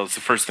Gone Girl. It's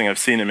the first thing I've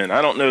seen him in,"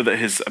 I don't know that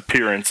his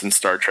appearance in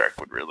Star Trek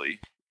would really.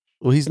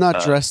 Well, he's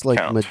not dressed like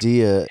count.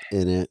 Medea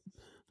in it.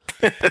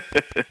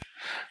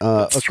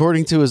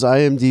 According to his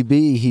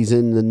IMDb, he's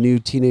in the new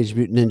Teenage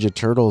Mutant Ninja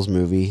Turtles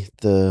movie,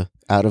 the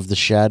Out of the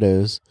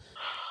Shadows,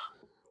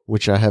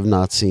 which I have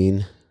not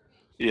seen.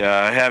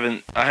 Yeah,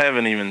 I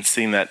haven't even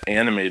seen that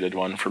animated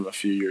one from a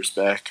few years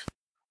back.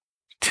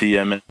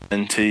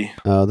 TMNT.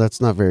 That's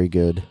not very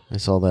good. I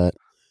saw that.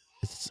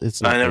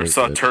 It's not. I never very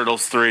saw good.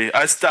 Turtles 3.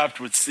 I stopped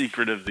with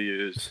Secret of the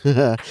Ooze.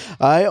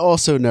 I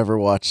also never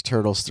watched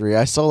Turtles 3.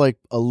 I saw like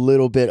a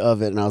little bit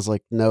of it and I was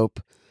like, nope,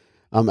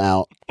 I'm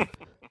out.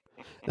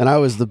 And I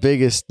was the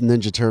biggest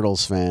Ninja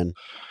Turtles fan.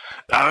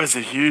 I was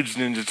a huge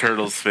Ninja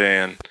Turtles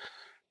fan.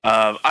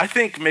 I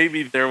think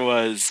maybe there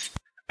was,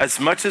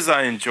 as much as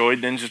I enjoyed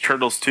Ninja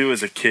Turtles 2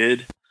 as a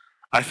kid,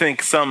 I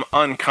think some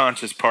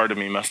unconscious part of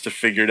me must have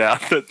figured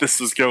out that this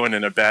was going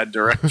in a bad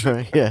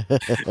direction. Yeah.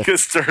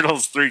 Because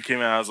Turtles 3 came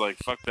out, I was like,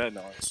 fuck that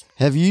noise.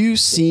 Have you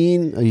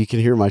seen? Oh, you can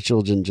hear my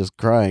children just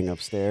crying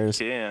upstairs.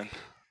 Can.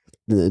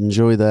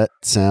 Enjoy that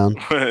sound.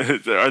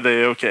 Are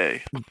they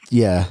okay?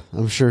 Yeah,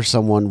 I'm sure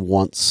someone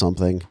wants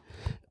something,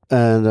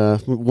 and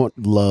want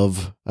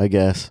love, I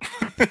guess.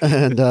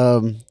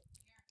 And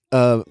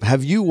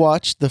have you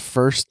watched the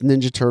first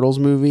Ninja Turtles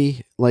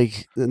movie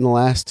like in the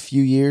last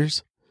few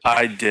years?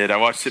 I did. I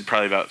watched it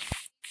probably about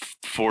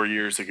 4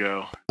 years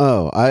ago.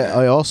 Oh,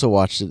 I also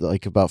watched it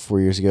like about 4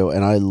 years ago,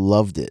 and I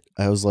loved it.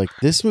 I was like,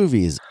 this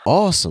movie is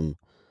awesome.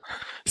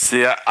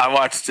 See, I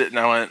watched it and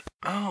I went,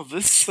 oh,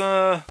 this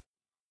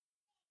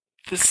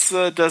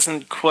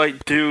doesn't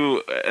quite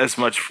do as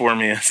much for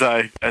me as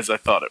I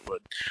thought it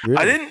would. Really?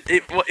 I didn't.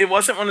 It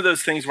wasn't one of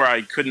those things where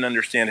I couldn't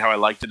understand how I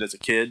liked it as a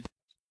kid,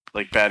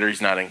 like batteries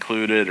not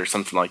included or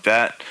something like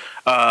that.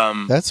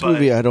 That's a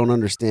movie I don't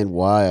understand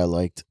why I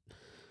liked.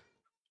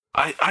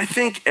 I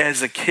think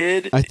as a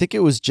kid, I think it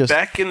was just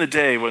back in the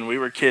day when we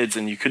were kids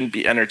and you couldn't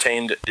be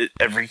entertained at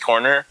every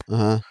corner.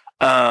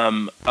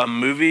 A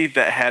movie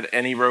that had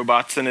any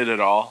robots in it at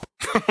all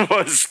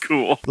was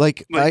cool.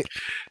 Like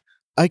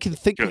I can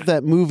think of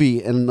that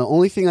movie, and the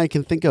only thing I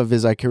can think of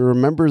is I can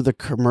remember the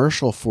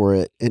commercial for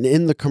it, and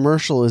in the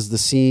commercial is the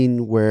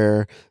scene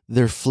where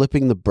they're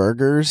flipping the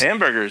burgers,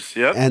 hamburgers,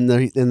 yep, and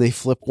they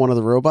flip one of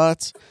the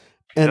robots,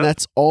 and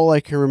that's all I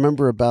can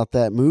remember about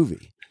that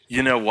movie.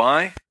 You know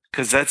why?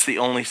 Because that's the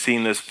only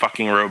scene those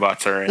fucking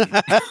robots are in.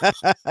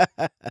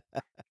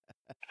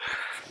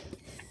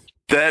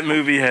 That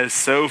movie has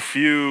so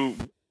few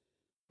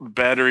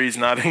batteries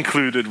not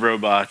included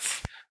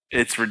robots.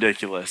 It's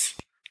ridiculous.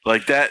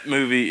 Like, that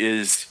movie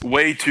is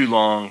way too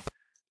long,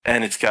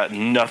 and it's got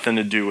nothing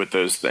to do with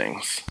those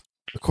things.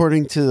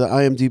 According to the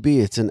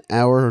IMDb, it's an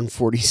hour and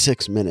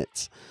 46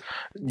 minutes.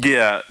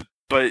 Yeah,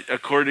 but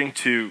according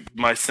to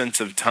my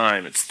sense of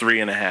time, it's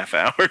 3.5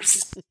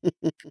 hours.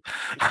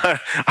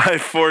 I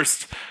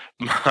forced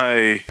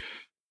my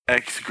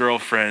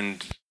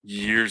ex-girlfriend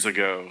years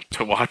ago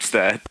to watch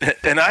that.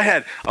 And I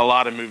had a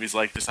lot of movies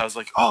like this. I was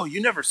like, oh,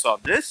 you never saw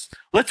this?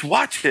 Let's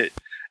watch it.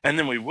 And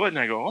then we would, and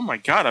I go, oh my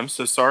God, I'm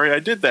so sorry I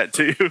did that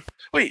to you.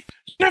 Wait,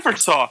 you never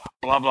saw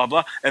blah, blah,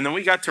 blah. And then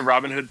we got to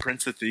Robin Hood,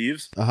 Prince of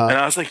Thieves. And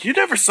I was like, you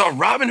never saw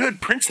Robin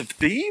Hood, Prince of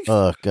Thieves?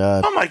 Oh,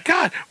 God. Oh my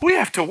God, we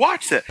have to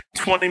watch that.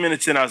 20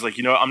 minutes in, I was like,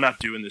 you know what? I'm not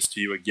doing this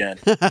to you again.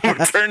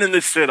 We're turning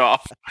this shit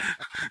off.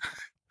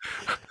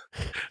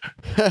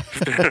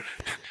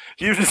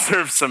 You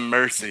deserve some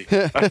mercy.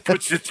 I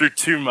put you through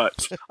too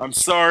much. I'm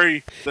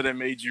sorry that I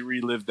made you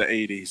relive the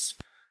 80s.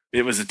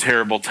 It was a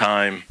terrible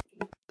time.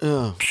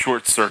 Oh.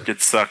 Short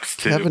Circuit sucks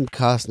too. Kevin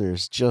Costner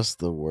is just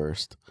the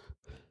worst.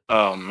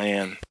 Oh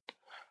man,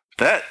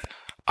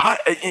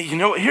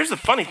 here's the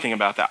funny thing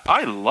about that.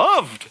 I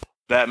loved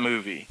that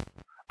movie.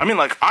 I mean,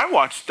 like, I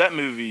watched that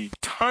movie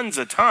tons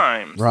of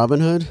times.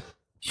 Robin Hood?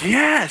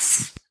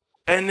 Yes.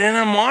 And then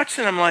I'm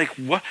watching. I'm like,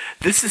 what?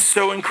 This is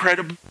so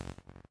incredible.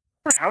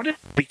 How did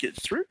we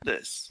get through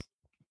this?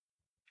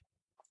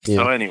 Yeah.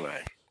 So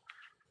anyway,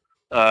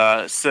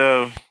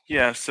 so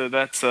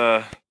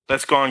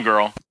that's Gone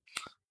Girl.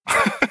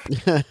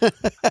 I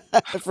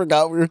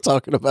forgot we were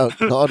talking about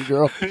Gone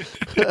Girl.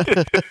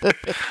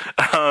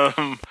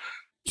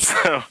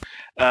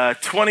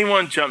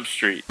 21 Jump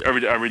Street.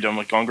 Are we done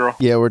with Gone Girl?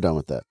 Yeah, we're done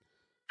with that.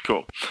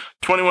 Cool.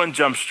 21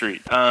 Jump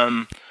Street.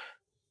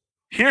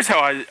 Here's how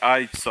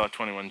I saw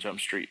 21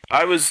 Jump Street.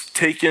 I was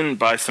taken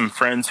by some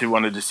friends who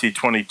wanted to see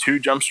 22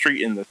 Jump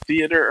Street in the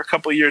theater a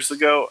couple years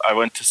ago. I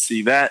went to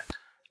see that.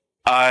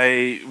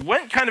 I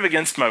went kind of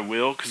against my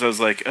will because I was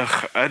like,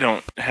 ugh, I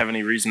don't have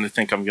any reason to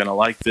think I'm going to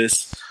like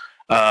this.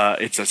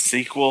 It's a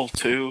sequel,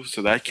 too,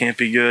 so that can't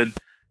be good.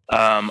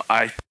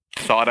 I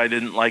thought I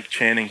didn't like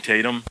Channing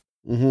Tatum.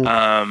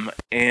 Mm-hmm.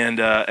 And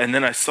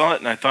then I saw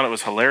it, and I thought it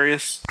was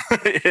hilarious.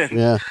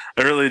 I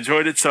really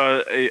enjoyed it,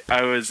 so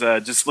I was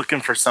just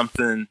looking for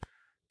something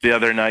the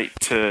other night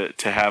to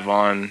have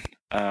on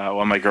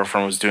while my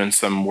girlfriend was doing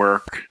some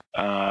work.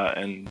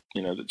 And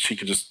that she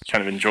could just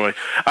kind of enjoy.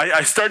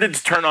 I started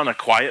to turn on A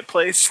Quiet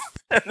Place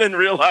and then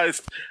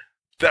realized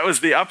that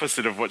was the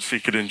opposite of what she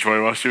could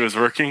enjoy while she was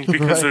working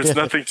because there's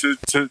nothing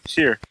to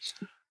hear.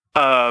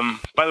 By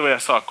the way, I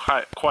saw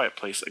A Quiet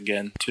Place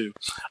again too.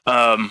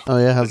 Oh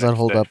yeah, how's that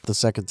hold up the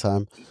second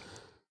time?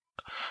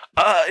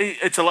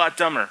 It's a lot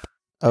dumber.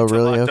 Oh, It's a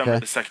really? lot dumber Okay.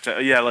 the second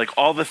time. Yeah, like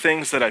all the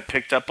things that I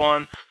picked up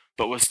on,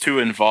 but was too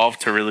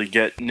involved to really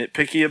get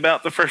nitpicky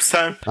about the first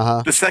time.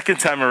 Uh-huh. The second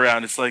time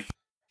around, it's like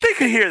they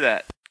could hear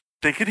that.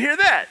 They could hear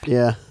that.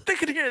 Yeah. They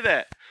could hear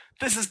that.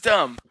 This is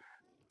dumb.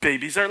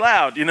 Babies are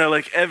loud.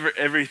 Like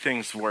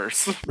everything's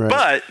worse. Right.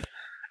 But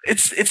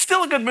it's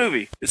still a good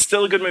movie. It's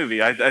still a good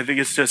movie. I think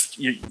it's just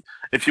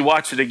if you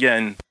watch it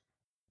again,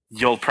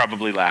 you'll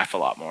probably laugh a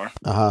lot more.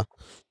 Uh-huh.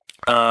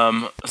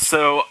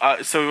 So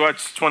we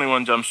watched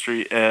 21 Jump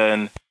Street,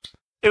 and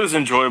it was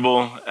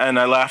enjoyable, and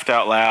I laughed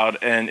out loud,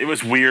 and it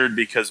was weird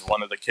because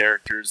one of the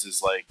characters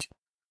is like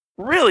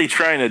really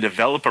trying to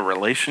develop a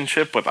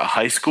relationship with a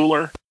high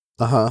schooler.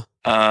 Uh-huh.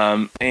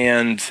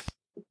 And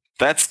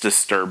that's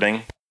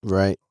disturbing.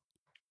 Right.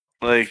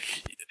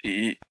 Like,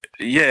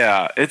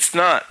 yeah, it's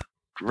not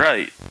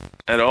right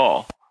at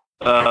all.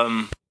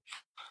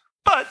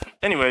 But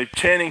anyway,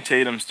 Channing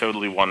Tatum's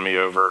totally won me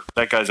over.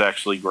 That guy's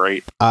actually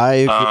great.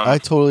 I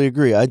totally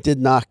agree. I did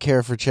not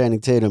care for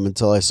Channing Tatum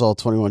until I saw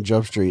 21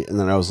 Jump Street, and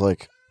then I was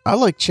like, I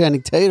like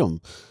Channing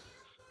Tatum.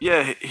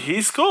 Yeah,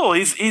 he's cool.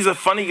 He's a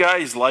funny guy.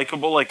 He's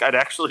likable. Like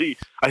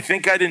I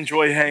think I'd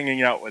enjoy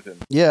hanging out with him.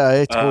 Yeah,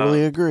 I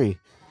totally agree.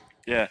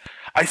 Yeah,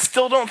 I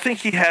still don't think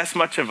he has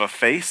much of a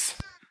face.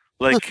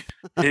 Like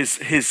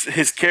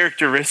his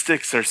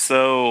characteristics are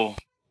so.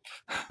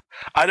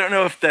 I don't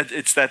know if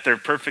it's that they're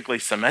perfectly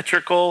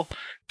symmetrical,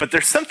 but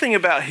there's something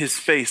about his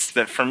face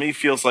that for me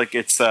feels like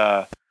it's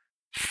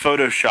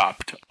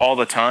photoshopped all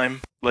the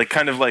time. Like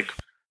kind of like,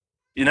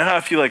 you know how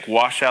if you like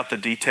wash out the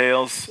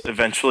details,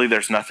 eventually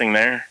there's nothing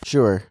there?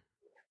 Sure.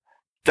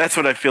 That's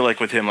what I feel like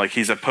with him. Like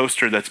he's a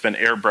poster that's been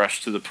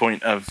airbrushed to the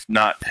point of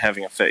not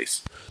having a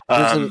face.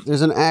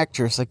 There's an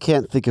actress, I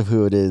can't think of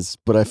who it is,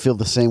 but I feel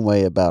the same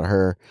way about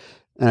her.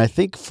 And I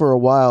think for a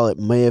while it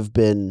may have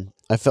been,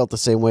 I felt the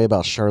same way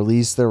about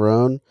Charlize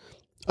Theron.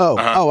 Oh,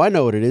 I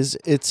know what it is.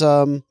 It's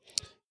Gal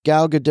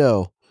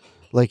Gadot.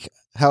 Like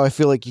how I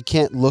feel like you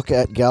can't look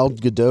at Gal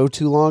Gadot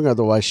too long,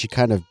 otherwise she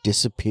kind of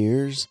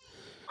disappears.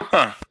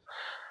 Huh.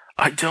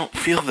 I don't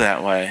feel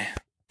that way.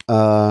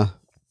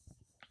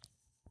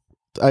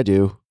 I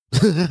do.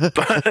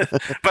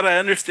 but I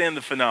understand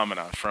the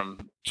phenomena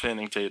from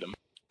Channing Tatum.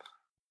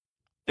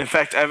 In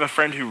fact, I have a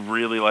friend who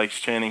really likes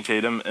Channing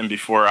Tatum, and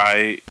before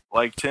I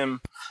liked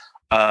him,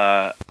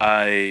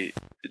 I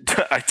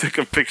took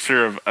a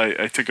picture of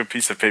I took a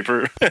piece of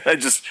paper. I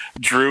just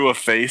drew a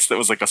face that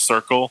was like a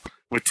circle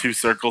with two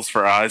circles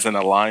for eyes and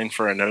a line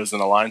for a nose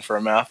and a line for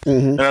a mouth.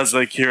 Mm-hmm. And I was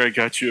like, "Here, I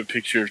got you a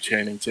picture of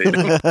Channing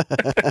Tatum."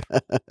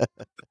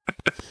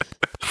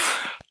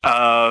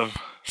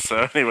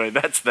 So anyway,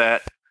 that's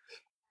that.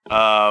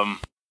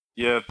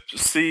 Yeah,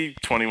 see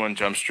 21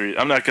 Jump Street.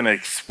 I'm not going to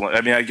explain.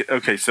 I mean,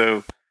 okay,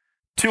 so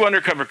two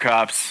undercover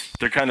cops.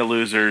 They're kind of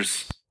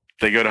losers.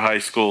 They go to high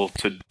school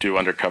to do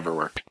undercover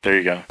work. There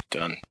you go.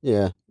 Done.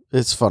 Yeah,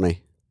 it's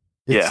funny.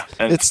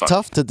 It's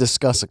tough to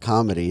discuss a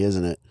comedy,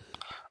 isn't it?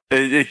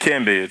 It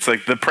can be. It's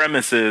like the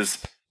premise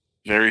is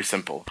very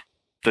simple.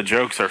 The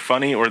jokes are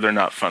funny or they're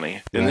not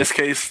funny. In this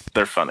case,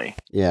 they're funny.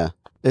 Yeah.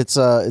 It's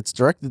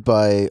directed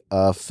by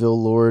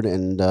Phil Lord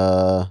and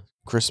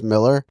Chris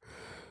Miller,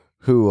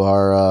 who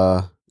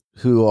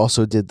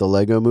also did the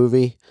Lego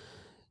Movie.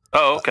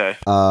 Oh, okay.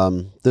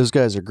 Those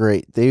guys are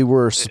great. They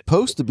were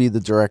supposed to be the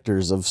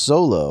directors of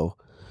Solo.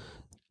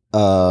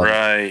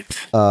 Right.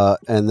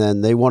 And then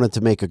they wanted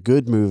to make a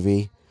good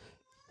movie,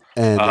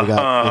 and they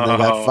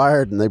got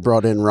fired, and they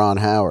brought in Ron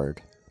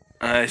Howard.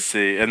 I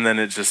see. And then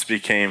it just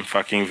became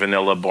fucking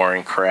vanilla,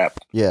 boring crap.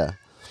 Yeah.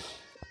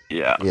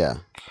 Yeah. Yeah.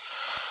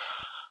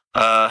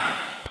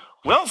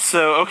 Well,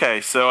 so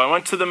I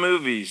went to the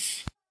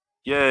movies.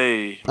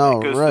 Yay. Oh,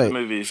 goes right. to the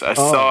movies. I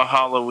saw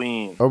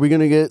Halloween. Are we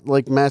going to get,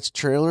 like, Matt's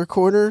trailer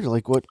corner?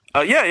 Like, what?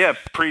 Yeah,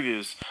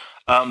 previews.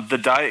 The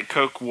Diet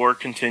Coke war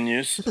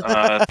continues.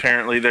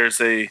 Apparently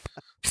there's a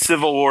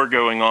civil war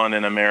going on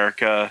in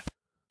America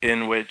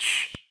in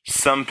which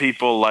some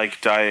people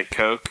like Diet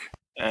Coke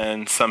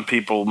and some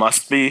people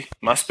must be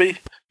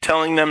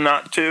telling them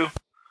not to.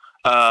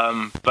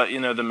 But,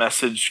 the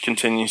message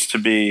continues to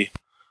be,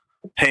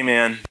 hey,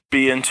 man,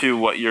 be into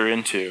what you're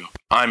into.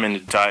 I'm into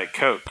Diet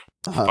Coke.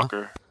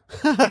 Fucker.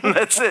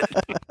 That's it.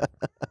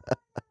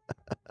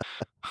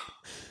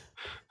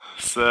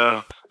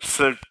 So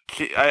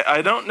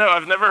I don't know.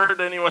 I've never heard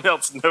anyone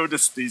else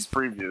notice these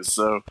previews,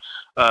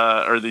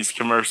 or these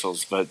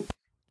commercials. But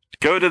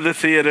go to the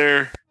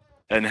theater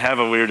and have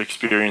a weird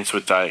experience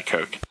with Diet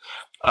Coke.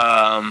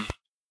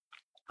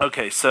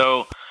 Okay,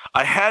 so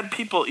I had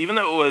people, even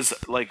though it was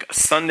like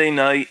Sunday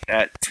night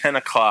at 10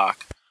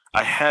 o'clock,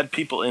 I had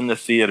people in the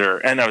theater,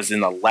 and I was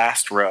in the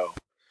last row.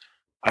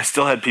 I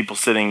still had people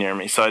sitting near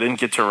me, so I didn't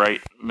get to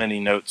write many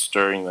notes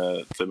during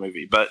the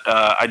movie. But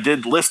I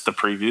did list the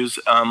previews.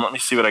 Let me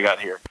see what I got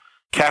here.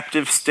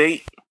 Captive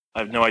State. I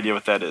have no idea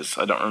what that is.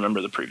 I don't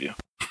remember the preview.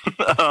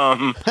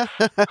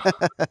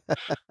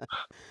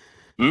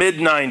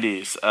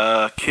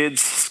 Mid-90s.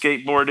 Kids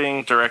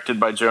Skateboarding, directed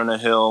by Jonah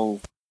Hill.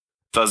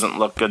 Doesn't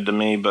look good to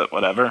me, but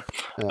whatever.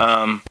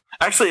 Yeah.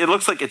 Actually, it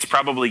looks like it's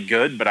probably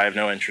good, but I have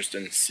no interest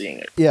in seeing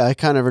it. Yeah, I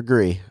kind of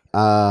agree.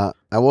 I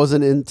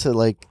wasn't into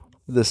like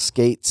the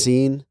skate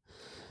scene,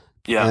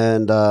 Yeah.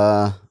 and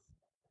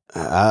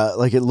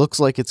like it looks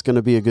like it's going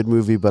to be a good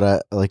movie,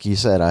 but like you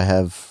said, I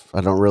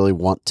don't really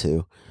want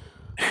to.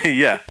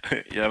 Yeah.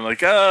 I'm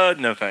like,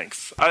 no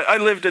thanks. I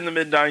lived in the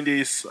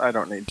mid-90s. I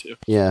don't need to.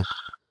 Yeah.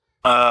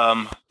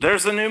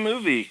 There's a new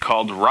movie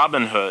called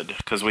Robin Hood,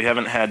 because we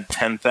haven't had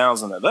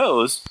 10,000 of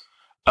those.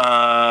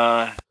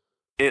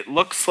 It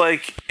looks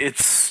like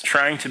it's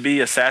trying to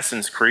be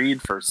Assassin's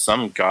Creed for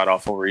some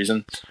god-awful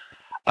reason.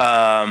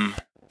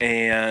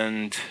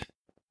 And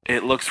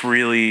it looks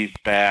really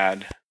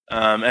bad.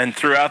 And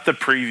throughout the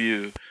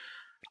preview,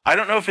 I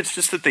don't know if it's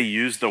just that they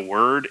use the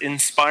word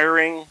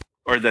inspiring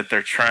or that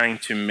they're trying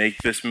to make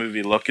this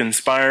movie look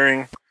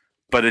inspiring,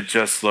 but it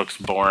just looks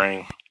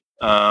boring.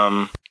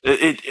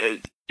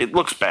 It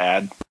looks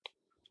bad.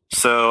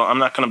 So I'm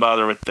not going to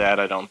bother with that,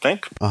 I don't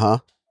think. Uh-huh.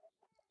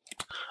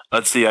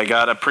 Let's see, I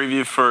got a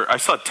preview I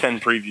saw 10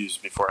 previews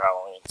before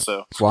Halloween,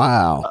 so.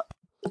 Wow.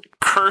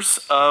 Curse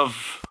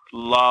of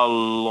La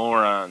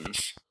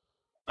Llorens.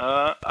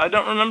 I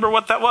don't remember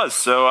what that was,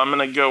 so I'm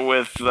going to go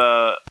with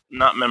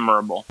not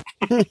memorable.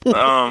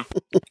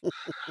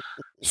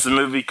 It's a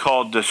movie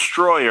called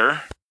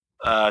Destroyer,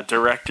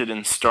 directed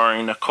and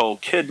starring Nicole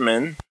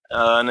Kidman,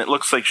 and it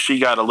looks like she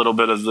got a little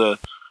bit of the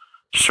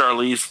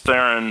Charlize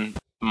Theron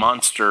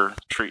monster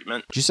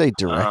treatment. Did you say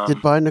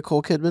directed by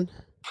Nicole Kidman?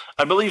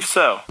 I believe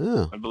so.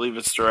 Oh. I believe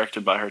it's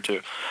directed by her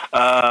too.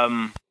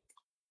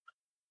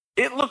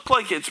 It looked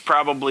like it's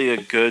probably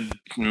a good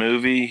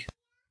movie,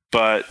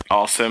 but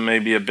also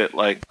maybe a bit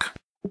like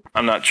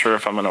I'm not sure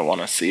if I'm going to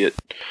want to see it.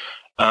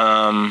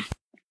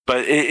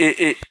 But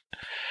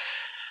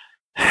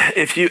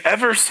if you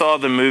ever saw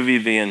the movie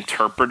The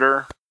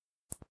Interpreter,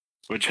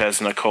 which has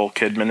Nicole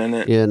Kidman in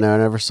it. Yeah, no, I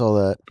never saw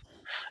that.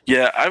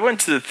 Yeah, I went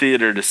to the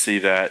theater to see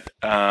that,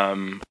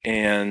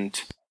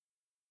 and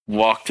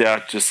walked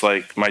out just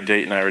like my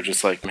date and I were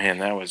just like, man,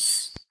 that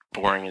was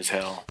boring as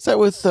hell. Is that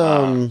with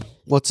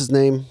what's his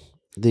name?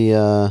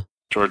 The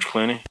George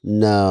Clooney?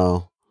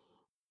 No.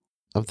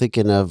 I'm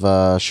thinking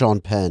of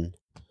Sean Penn.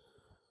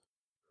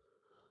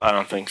 I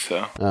don't think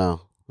so.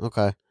 Oh,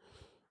 okay.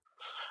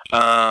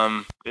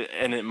 And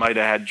it might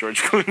have had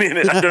George Clooney in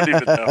it. I don't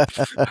even know.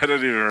 I don't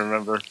even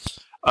remember.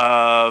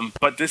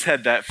 But this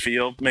had that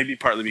feel, maybe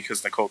partly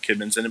because Nicole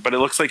Kidman's in it, but it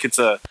looks like it's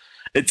a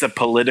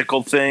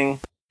political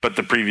thing, but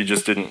the preview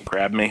just didn't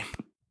grab me.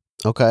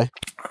 Okay.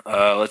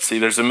 Let's see.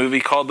 There's a movie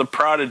called The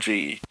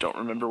Prodigy. Don't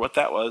remember what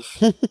that was.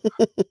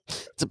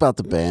 It's about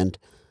the band.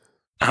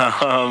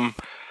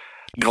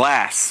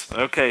 Glass.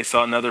 Okay,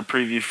 saw another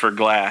preview for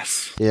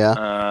Glass.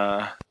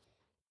 Yeah.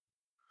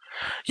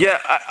 Yeah,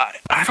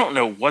 I don't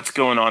know what's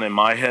going on in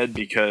my head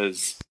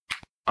because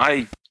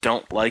I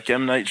don't like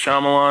M. Night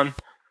Shyamalan,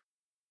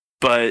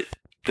 but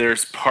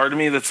there's part of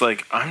me that's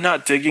like, I'm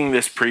not digging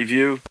this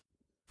preview,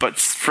 but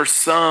for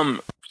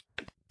some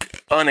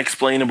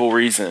unexplainable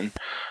reason,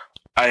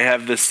 I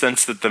have this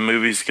sense that the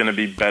movie's going to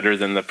be better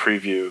than the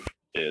preview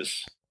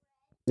is.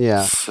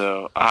 Yeah.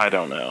 So, I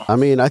don't know. I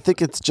mean, I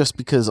think it's just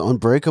because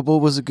Unbreakable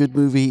was a good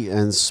movie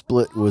and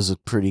Split was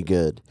pretty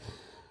good.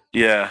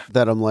 Yeah.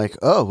 That I'm like,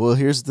 oh, well,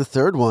 here's the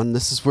third one.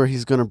 This is where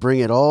he's going to bring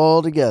it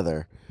all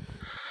together.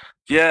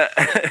 Yeah.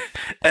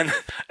 and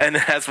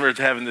as we're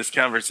having this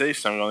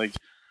conversation, I'm like,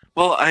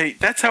 well,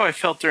 that's how I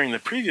felt during the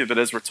preview, but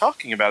as we're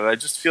talking about it, I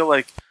just feel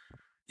like,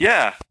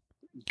 yeah,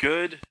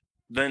 good,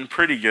 then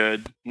pretty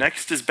good.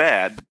 Next is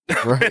bad.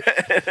 Right.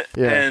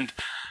 Yeah. And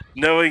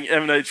knowing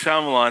M. Night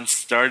Shyamalan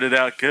started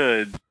out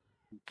good,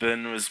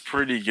 then was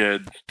pretty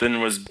good,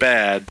 then was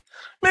bad.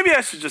 Maybe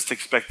I should just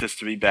expect this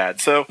to be bad.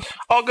 So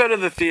I'll go to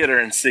the theater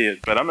and see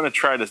it, but I'm going to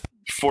try to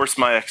force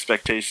my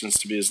expectations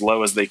to be as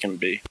low as they can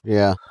be.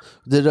 Yeah.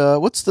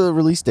 What's the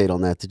release date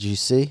on that? Did you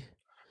see?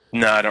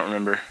 No, I don't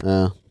remember.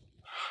 Oh.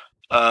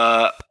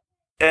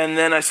 And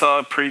then I saw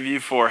a preview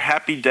for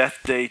Happy Death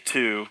Day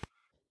 2,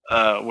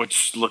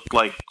 which looked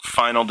like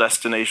Final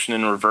Destination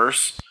in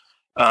reverse.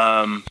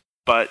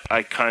 But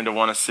I kind of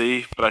want to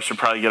see, but I should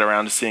probably get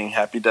around to seeing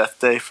Happy Death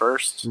Day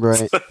first.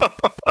 Right.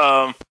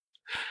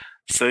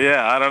 So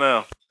yeah, I don't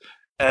know.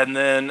 And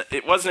then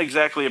it wasn't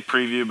exactly a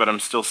preview, but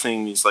I'm still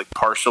seeing these like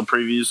partial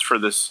previews for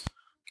this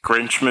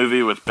Grinch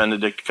movie with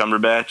Benedict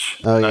Cumberbatch.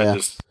 Oh, and yeah. I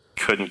just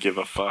couldn't give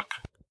a fuck.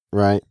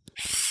 Right.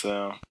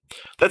 So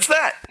that's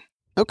that.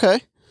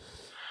 Okay.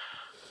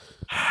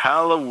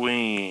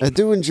 Halloween. I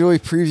do enjoy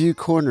Preview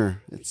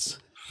Corner.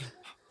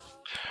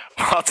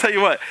 I'll tell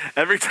you what,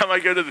 every time I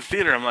go to the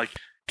theater, I'm like,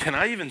 can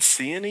I even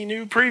see any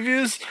new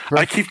previews?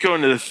 Right. I keep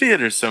going to the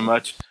theater so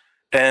much.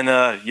 And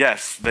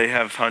yes, they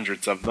have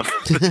hundreds of them.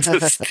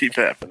 Just keep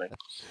happening.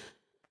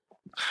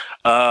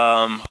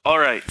 All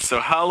right, so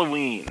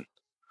Halloween.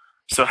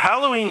 So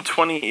Halloween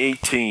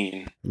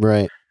 2018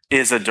 Right.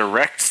 is a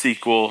direct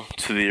sequel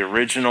to the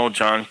original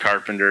John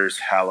Carpenter's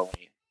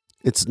Halloween.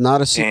 It's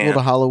not a sequel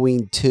to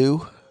Halloween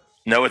 2?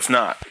 No, it's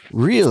not.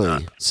 Really?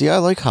 It's not. See, I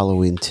like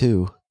Halloween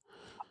 2.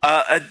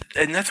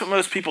 And that's what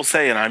most people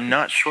say, and I'm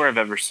not sure I've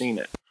ever seen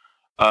it.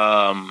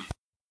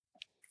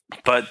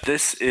 But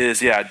this is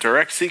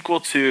direct sequel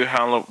to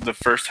the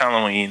first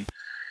Halloween,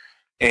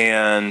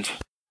 and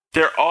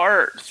there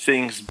are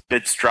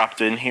bits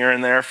dropped in here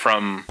and there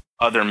from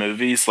other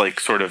movies, like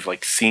sort of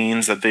like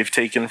scenes that they've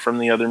taken from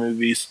the other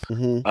movies.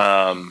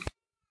 Mm-hmm.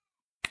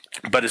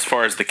 But as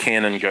far as the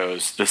canon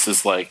goes, this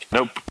is like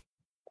nope,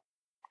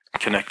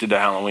 connected to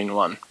Halloween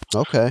 1.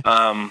 Okay.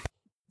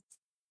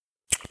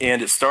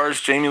 And it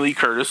stars Jamie Lee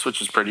Curtis,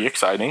 which is pretty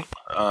exciting.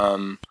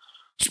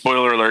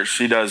 Spoiler alert: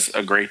 she does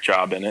a great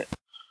job in it.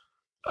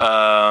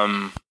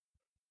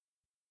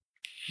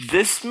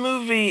 This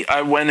movie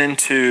I went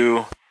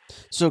into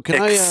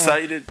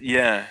excited.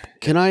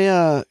 Can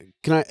I?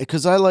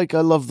 Because I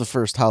love the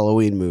first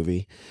Halloween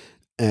movie,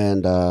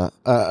 and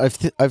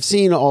I've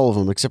seen all of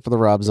them except for the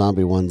Rob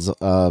Zombie ones,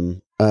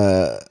 and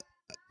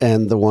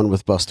the one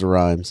with Busta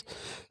Rhymes.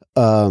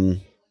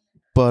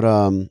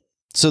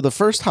 So the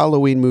first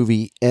Halloween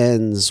movie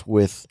ends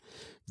with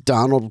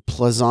Donald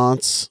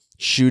Pleasance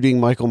shooting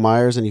Michael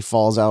Myers, and he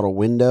falls out a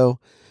window,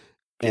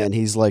 and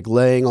he's like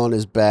laying on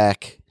his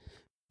back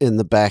in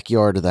the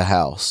backyard of the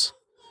house.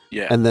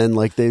 Yeah. And then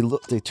like they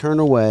turn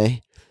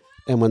away,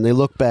 and when they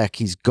look back,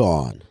 he's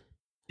gone.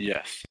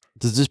 Yes.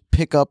 Does this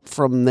pick up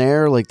from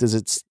there? Like, does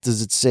it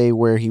say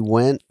where he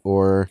went,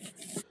 or?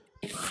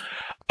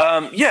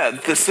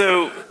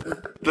 So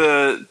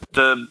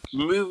the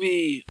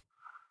movie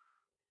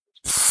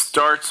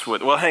starts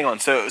with, well, hang on.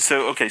 So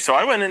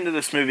I went into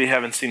this movie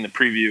having seen the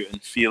preview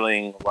and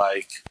feeling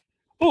like,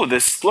 oh,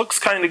 this looks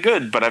kind of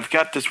good, but I've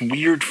got this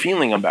weird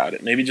feeling about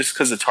it. Maybe just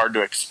because it's hard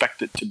to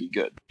expect it to be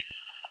good.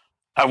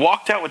 I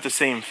walked out with the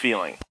same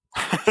feeling.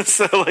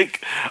 So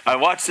like I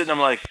watched it and I'm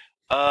like,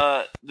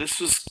 this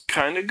was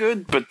kind of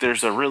good, but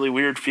there's a really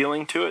weird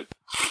feeling to it.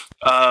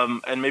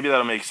 And maybe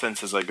that'll make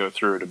sense as I go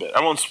through it a bit.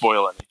 I won't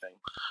spoil anything.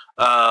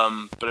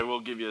 But I will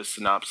give you a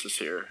synopsis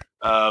here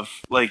of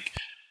like,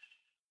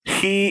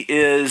 he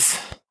is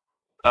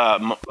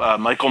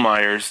Michael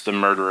Myers, the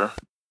murderer,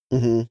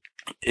 Mm-hmm.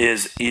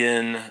 is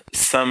in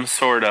some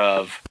sort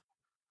of,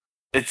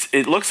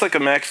 it looks like a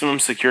maximum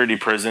security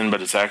prison,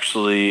 but it's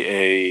actually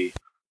a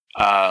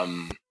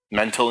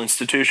mental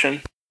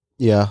institution.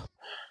 Yeah.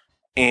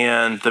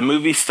 And the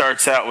movie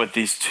starts out with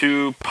these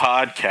two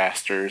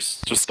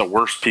podcasters, just the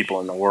worst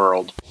people in the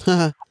world,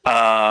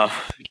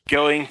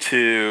 going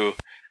to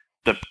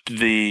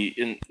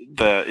the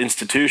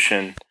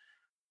institution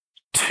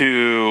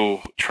to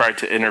try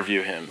to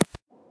interview him.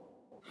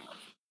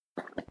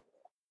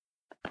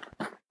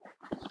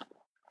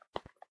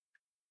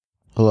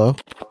 Hello?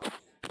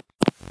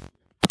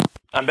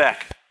 I'm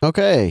back.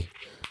 Okay.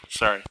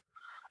 Sorry.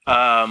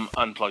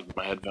 Unplugged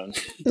my headphones.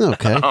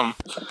 Okay.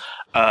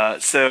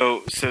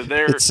 So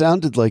there. It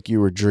sounded like you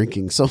were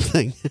drinking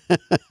something.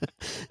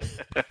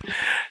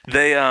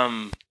 They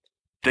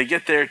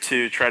get there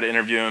to try to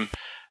interview him.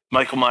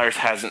 Michael Myers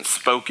hasn't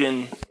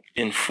spoken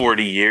in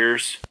 40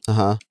 years.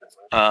 Uh-huh.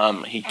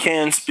 He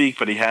can speak,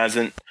 but he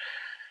hasn't.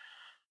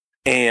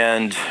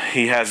 And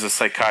he has a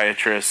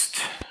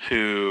psychiatrist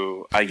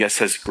who I guess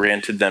has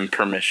granted them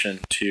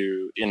permission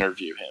to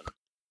interview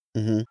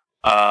him.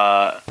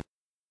 Mm-hmm.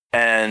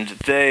 And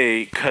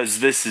they,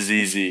 because this is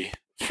easy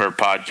for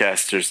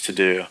podcasters to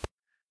do,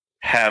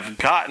 have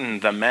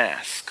gotten the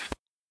mask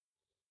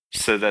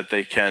so that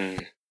they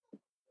can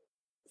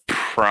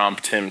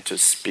prompt him to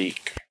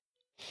speak.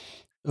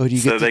 Oh, do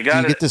you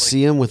get to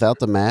see him without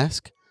the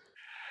mask?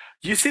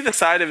 You see the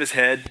side of his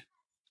head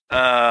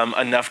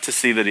enough to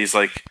see that he's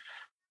like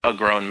a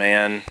grown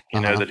man. You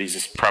know that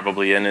he's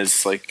probably in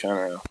his like, I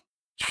don't know,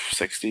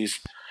 60s.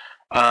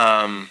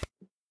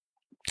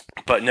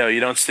 But no, you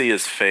don't see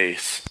his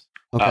face,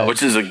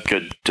 which is a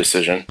good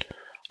decision.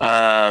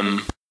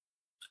 And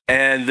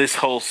this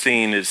whole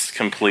scene is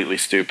completely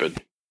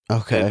stupid.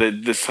 Okay.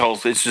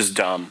 It's just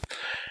dumb.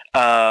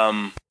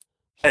 And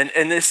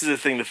this is the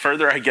thing, the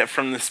further I get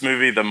from this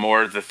movie, the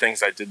more the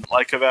things I didn't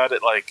like about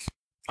it, like,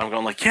 I'm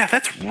going like, yeah,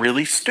 that's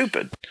really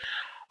stupid.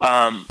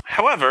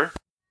 However,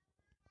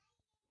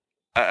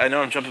 I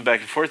know I'm jumping back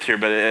and forth here,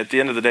 but at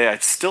the end of the day, I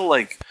still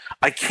like,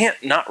 I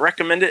can't not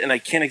recommend it, and I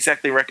can't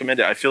exactly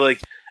recommend it. I feel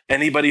like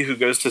anybody who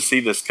goes to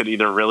see this could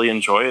either really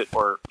enjoy it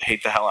or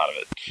hate the hell out of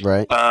it.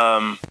 Right.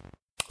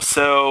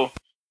 So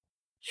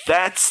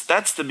that's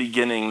the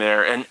beginning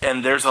there,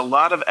 and there's a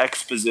lot of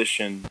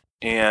exposition,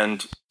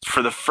 and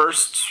for the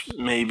first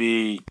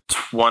maybe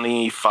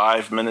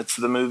 25 minutes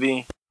of the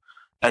movie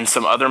and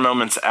some other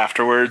moments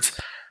afterwards,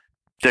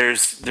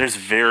 there's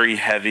very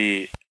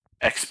heavy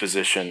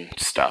exposition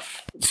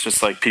stuff. It's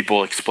just like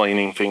people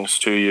explaining things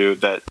to you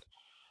that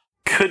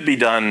could be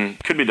done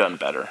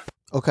better.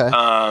 Okay.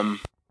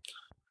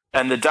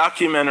 And the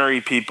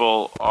documentary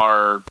people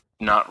are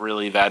not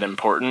really that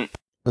important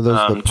Are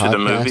those the to the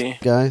movie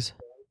guys?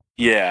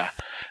 Yeah,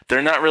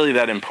 they're not really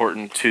that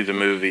important to the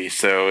movie,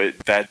 so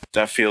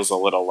that feels a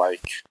little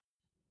like,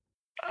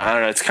 I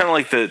don't know. It's kind of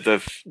like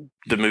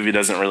the movie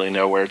doesn't really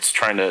know where it's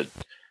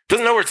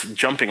doesn't know where its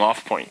jumping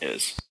off point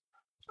is,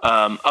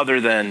 other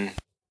than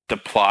the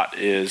plot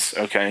is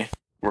okay.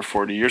 We're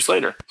 40 years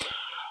later.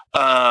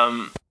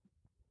 So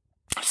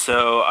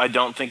So I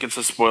don't think it's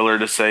a spoiler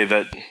to say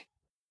that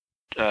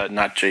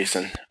not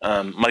Jason,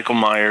 Michael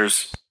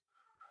Myers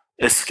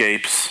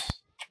escapes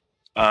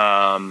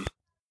and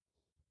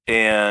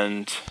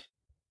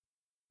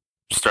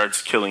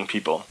starts killing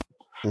people.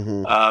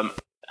 Mm-hmm.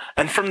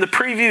 And from the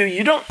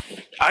preview,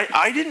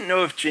 I didn't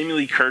know if Jamie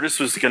Lee Curtis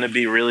was going to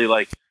be really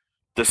like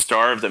the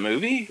star of the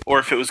movie, or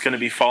if it was going to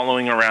be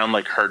following around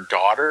like her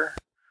daughter.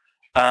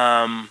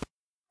 And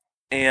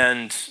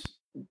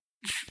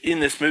in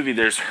this movie,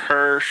 there's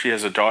her, she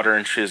has a daughter,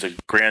 and she has a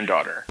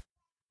granddaughter.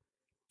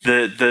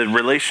 The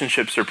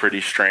relationships are pretty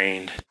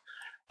strained.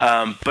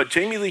 But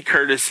Jamie Lee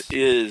Curtis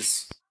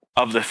is,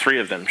 of the three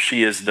of them,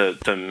 she is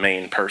the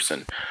main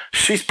person.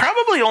 She's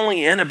probably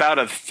only in about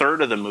a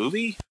third of the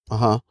movie.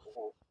 Uh-huh.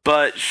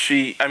 But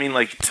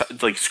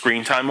like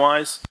screen time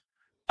wise.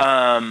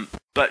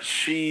 But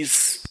she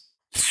is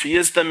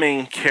the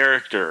main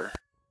character.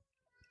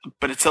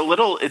 But it's a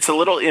little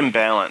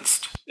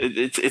imbalanced.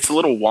 It's a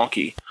little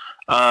wonky.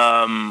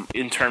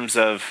 In terms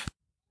of,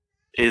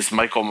 is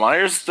Michael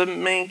Myers the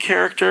main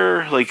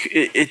character? Like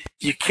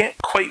you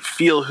can't quite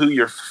feel who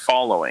you're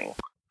following.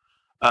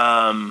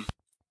 And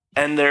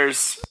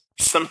there's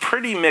some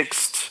pretty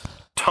mixed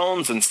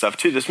tones and stuff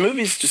too. This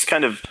movie's just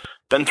kind of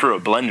been through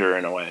a blender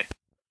in a way.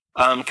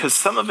 Because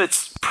some of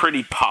it's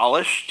pretty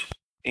polished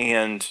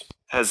and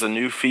has a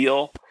new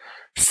feel.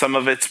 Some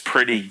of it's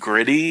pretty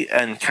gritty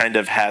and kind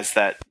of has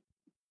that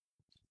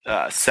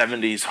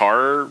 70s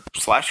horror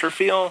slasher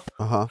feel.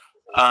 Uh-huh.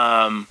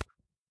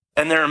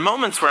 And there are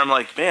moments where I'm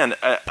like, man,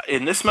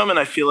 in this moment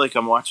I feel like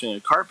I'm watching a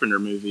Carpenter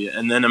movie,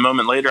 and then a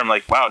moment later I'm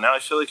like, wow, now I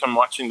feel like I'm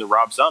watching the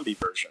Rob Zombie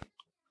version.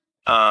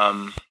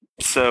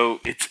 So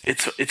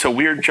it's a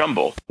weird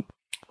jumble.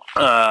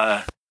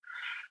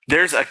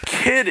 There's a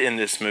kid in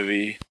this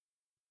movie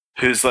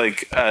who's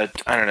like, I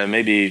don't know,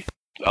 maybe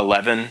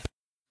 11,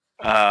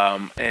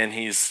 and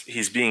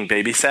he's being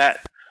babysat.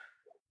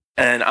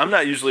 And I'm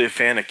not usually a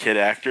fan of kid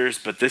actors,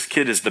 but this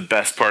kid is the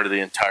best part of the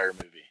entire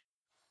movie.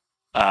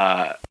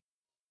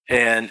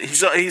 And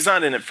he's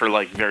not in it for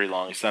like very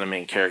long. He's not a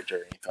main character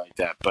or anything like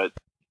that, but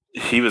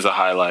he was a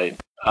highlight.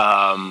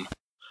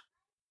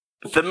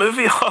 The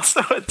movie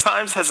also at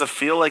times has a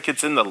feel like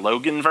it's in the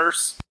Logan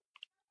verse,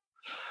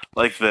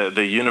 like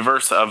the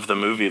universe of the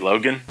movie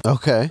Logan.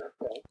 Okay.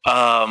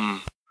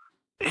 I'm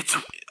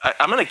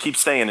gonna keep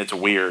saying it's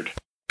weird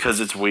because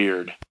it's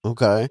weird.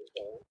 Okay.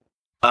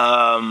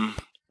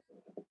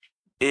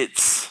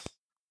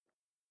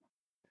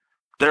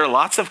 There are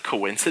lots of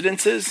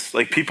coincidences,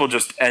 like people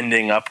just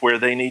ending up where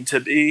they need to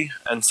be,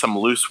 and some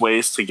loose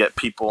ways to get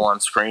people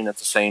on screen at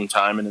the same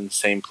time and in the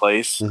same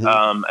place.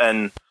 Mm-hmm.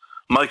 And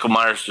Michael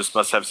Myers just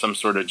must have some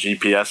sort of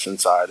GPS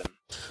inside him,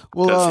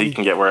 Well, because he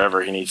can get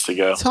wherever he needs to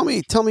go. Tell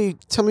me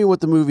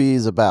what the movie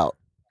is about,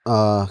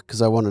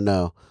 because I want to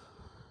know.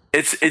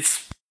 It's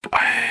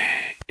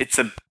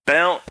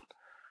about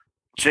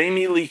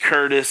Jamie Lee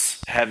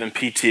Curtis having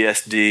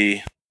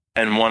PTSD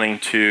and wanting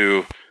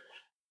to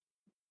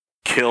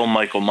kill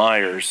Michael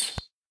Myers.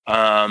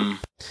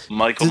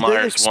 Michael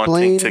Myers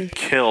wanting to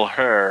kill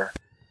her.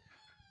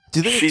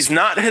 She's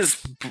not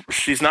his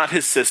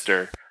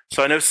sister.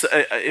 So I know,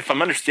 if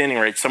I'm understanding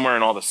right, somewhere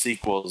in all the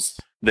sequels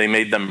they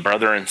made them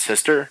brother and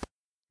sister.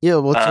 Yeah,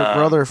 what's her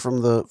brother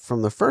from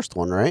the first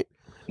one, right?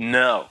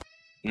 No.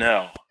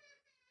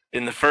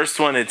 In the first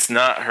one, it's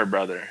not her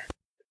brother.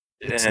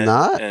 It's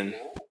not? And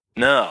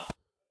no.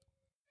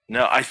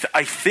 I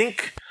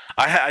think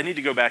I need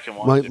to go back and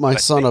watch it. My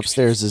son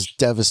upstairs is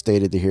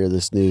devastated to hear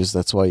this news.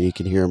 That's why you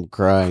can hear him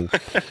crying.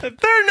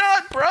 They're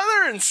not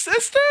brother and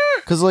sister?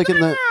 Because like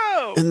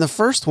in the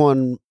first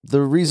one,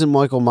 the reason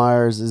Michael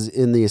Myers is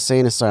in the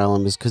insane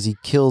asylum is because he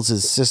kills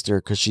his sister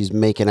because she's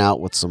making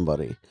out with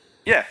somebody.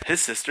 Yeah,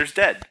 his sister's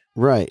dead.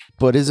 Right.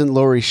 But isn't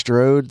Laurie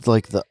Strode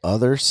like the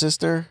other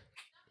sister?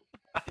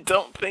 I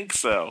don't think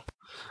so.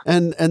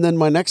 And then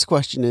my next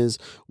question is,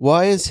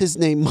 why is his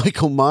name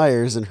Michael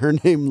Myers and her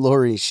name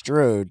Laurie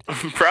Strode?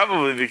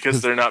 Probably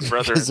because they're not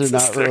brother and sister.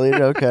 Because they're not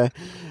related? Okay.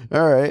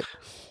 All right.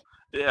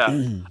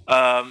 Yeah.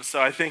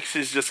 So I think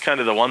she's just kind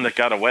of the one that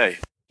got away.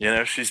 You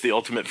know, she's the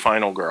ultimate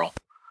final girl.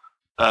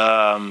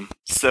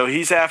 So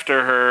he's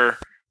after her.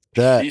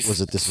 That was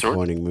a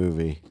disappointing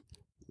movie.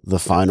 The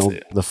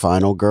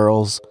final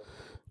girls.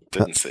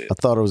 Didn't see it. I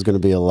thought it was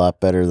going to be a lot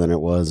better than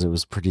it was. It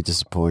was pretty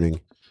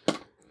disappointing.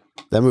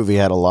 That movie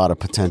had a lot of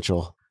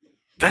potential.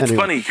 That's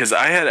funny because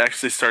I had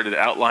actually started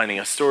outlining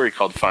a story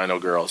called Final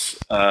Girls.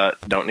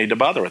 Don't need to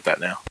bother with that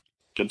now.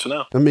 Good to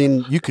know. I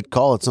mean, you could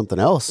call it something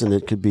else and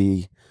it could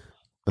be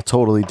a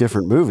totally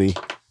different movie.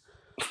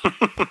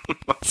 I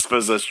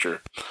suppose that's true.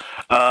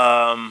 Do you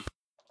have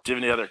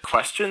any other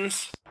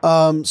questions?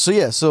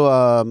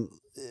 So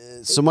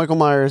Michael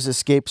Myers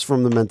escapes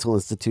from the mental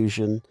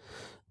institution.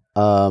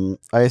 And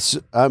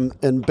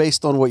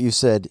based on what you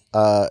said,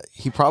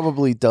 he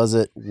probably does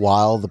it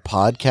while the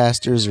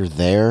podcasters are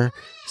there,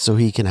 so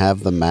he can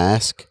have the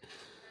mask.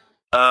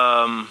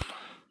 Not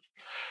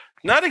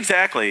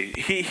exactly.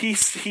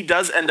 He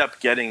does end up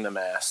getting the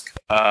mask,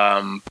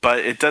 but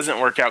it doesn't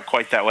work out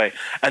quite that way.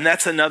 And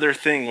that's another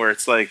thing where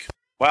it's like,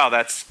 wow,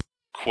 that's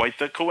quite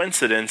the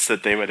coincidence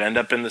that they would end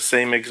up in the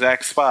same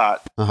exact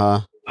spot.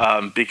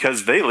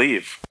 Because they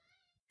leave.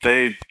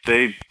 They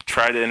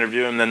try to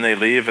interview him, then they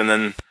leave, and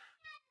then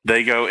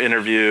they go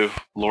interview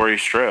Laurie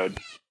Strode.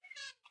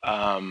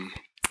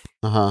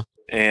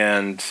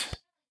 And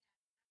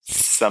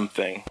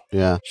something.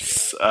 Yeah.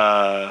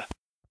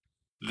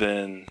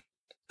 Then,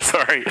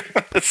 sorry.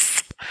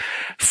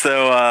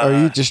 So, are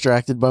you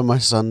distracted by my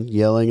son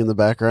yelling in the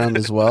background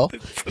as well?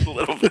 A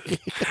little bit.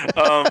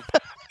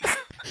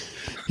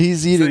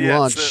 He's eating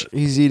lunch.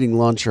 He's eating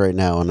lunch right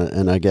now,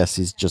 and I guess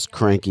he's just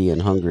cranky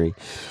and hungry.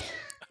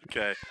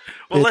 Okay.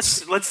 Well,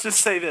 let's just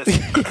say this: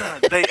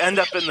 they end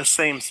up in the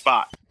same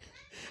spot.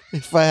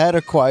 If I had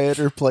a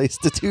quieter place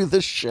to do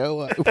the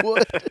show, I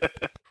would.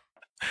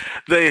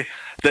 They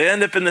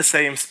end up in the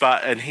same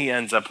spot, and he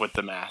ends up with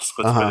the mask.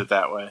 Let's put it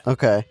that way.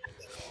 Okay.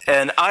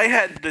 And I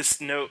had this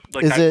note,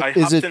 like I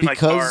hopped in my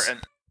car,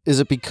 and is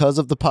it because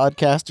of the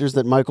podcasters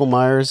that Michael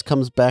Myers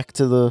comes back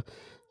to the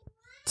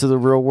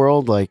real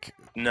world? Like,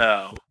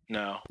 no.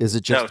 Is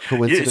it just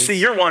coincidence?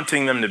 You're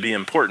wanting them to be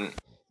important.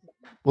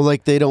 Well,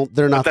 like they're not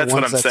the ones that's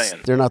what I'm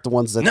saying. They're not the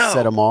ones that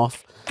set them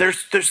off.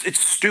 It's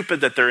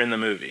stupid that they're in the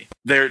movie.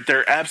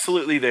 They're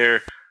absolutely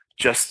there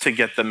just to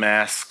get the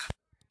mask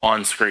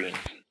on screen,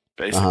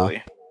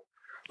 basically.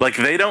 Like,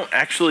 they don't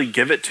actually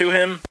give it to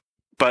him,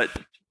 but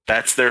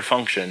that's their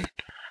function.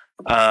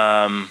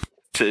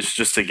 It's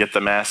just to get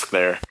the mask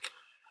there.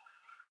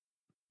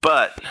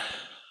 But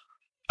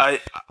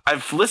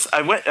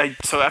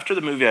so after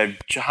the movie, I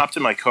hopped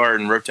in my car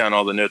and wrote down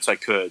all the notes I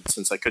could,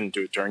 since I couldn't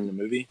do it during the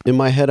movie. In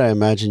my head, I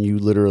imagine you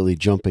literally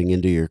jumping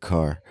into your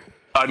car.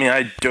 I mean,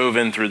 I dove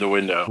in through the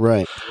window.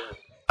 Right.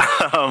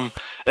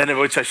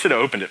 Which I should have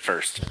opened it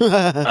first.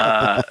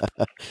 But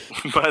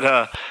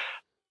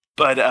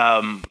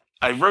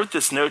I wrote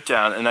this note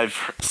down, and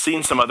I've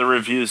seen some other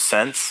reviews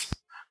since,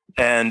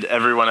 and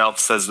everyone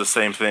else says the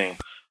same thing.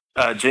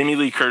 Jamie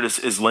Lee Curtis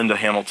is Linda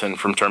Hamilton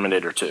from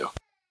Terminator 2.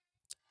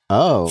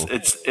 Oh.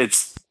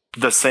 It's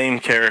the same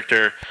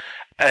character,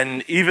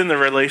 and even the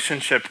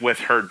relationship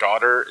with her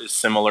daughter is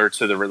similar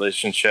to the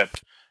relationship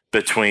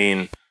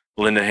between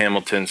Linda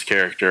Hamilton's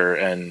character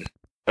and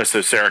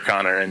Sarah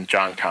Connor and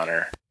John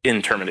Connor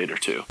in Terminator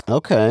 2.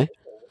 Okay.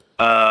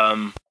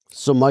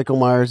 So Michael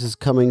Myers is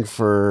coming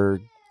for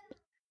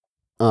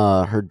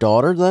her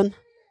daughter then?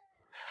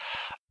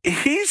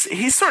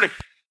 He's sort of,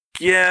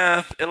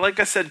 yeah, like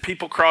I said,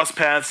 people cross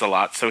paths a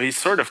lot, so he's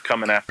sort of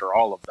coming after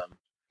all of them.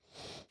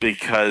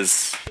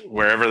 Because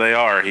wherever they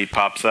are, he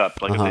pops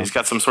up. Like, he's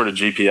got some sort of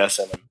GPS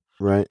in him.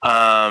 Right.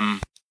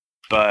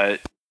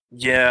 But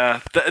yeah,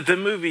 the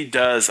movie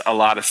does a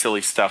lot of silly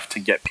stuff to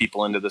get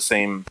people into the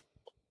same,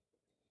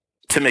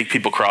 to make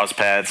people cross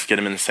paths, get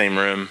them in the same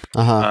room.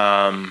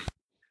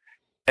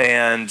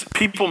 And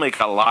people make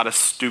a lot of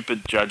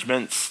stupid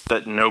judgments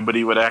that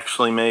nobody would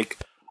actually make.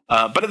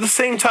 But at the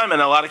same time,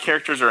 and a lot of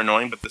characters are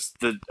annoying, but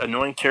the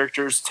annoying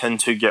characters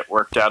tend to get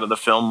worked out of the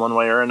film one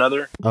way or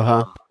another.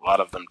 A lot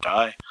of them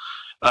die.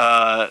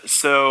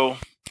 So,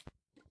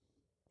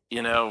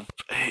 you know,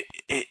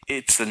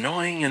 it's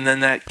annoying, and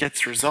then that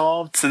gets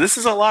resolved. So this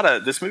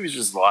movie's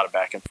just a lot of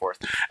back and forth.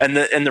 And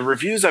the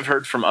reviews I've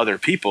heard from other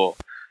people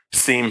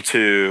seem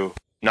to,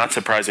 not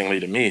surprisingly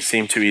to me,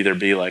 seem to either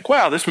be like,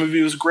 wow, this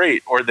movie was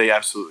great, or they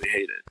absolutely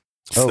hate it.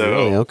 Oh, so,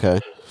 really?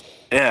 Okay.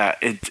 Yeah,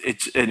 and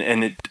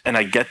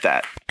I get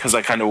that, because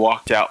I kind of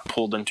walked out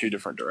pulled in two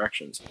different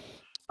directions.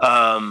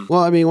 Well,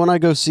 I mean, when I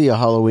go see a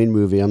Halloween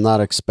movie, I'm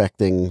not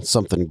expecting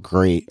something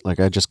great. Like,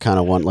 I just kind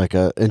of want like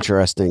a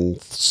interesting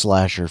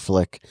slasher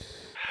flick.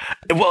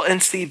 Well,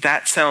 and see,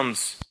 that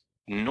sounds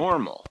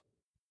normal.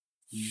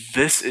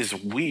 This is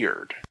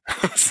weird.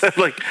 So,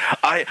 like,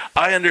 I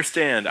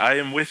understand. I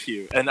am with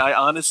you. And I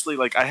honestly,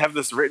 like, I have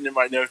this written in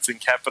my notes in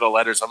capital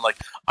letters. I'm like,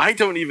 I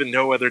don't even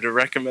know whether to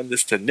recommend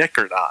this to Nick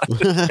or not.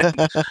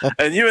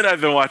 And you and I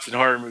have been watching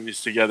horror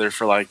movies together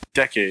for, like,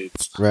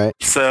 decades. Right.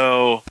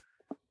 So,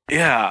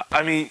 yeah,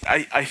 I mean,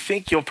 I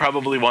think you'll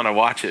probably want to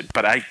watch it,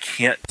 but I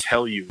can't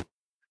tell you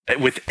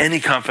with any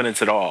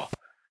confidence at all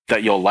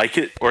that you'll like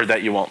it or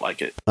that you won't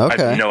like it.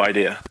 Okay. I have no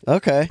idea.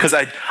 Okay. Because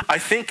I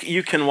think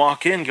you can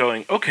walk in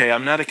going, okay,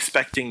 I'm not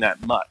expecting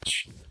that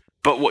much.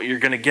 But what you're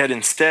going to get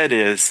instead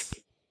is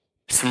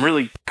some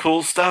really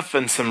cool stuff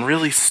and some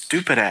really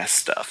stupid-ass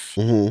stuff.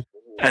 Mm-hmm.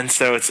 And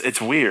so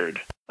it's weird.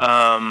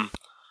 And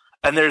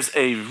there's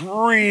a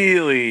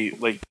really,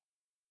 like,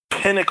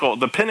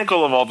 the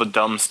pinnacle of all the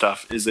dumb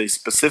stuff is a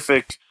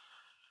specific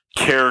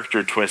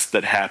character twist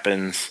that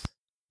happens,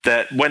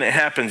 that when it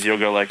happens, you'll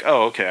go like,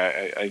 oh,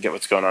 okay, I get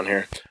what's going on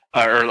here.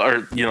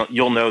 Or you know,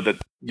 you'll know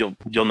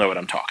what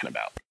I'm talking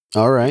about.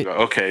 All right. Go,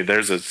 okay,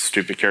 there's a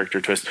stupid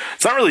character twist.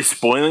 It's not really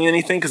spoiling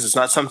anything because it's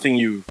not something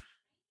you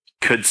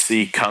could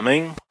see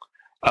coming.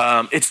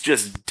 It's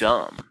just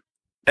dumb.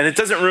 And it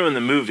doesn't ruin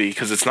the movie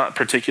because it's not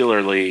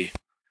particularly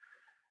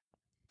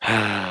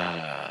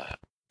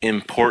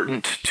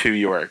important to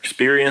your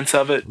experience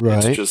of it.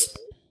 Right. It's just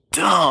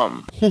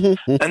dumb.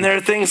 And there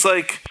are things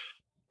like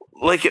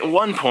at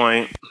one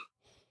point,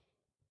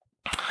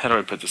 how do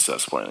I put this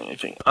without spoiling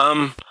anything?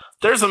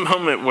 there's a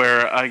moment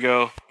where I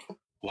go,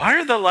 why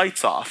are the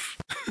lights off?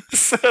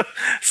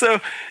 so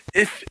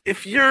if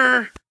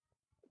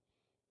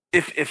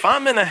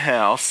I'm in a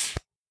house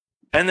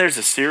and there's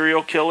a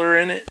serial killer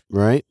in it,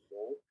 right?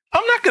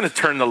 I'm not going to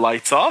turn the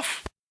lights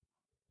off.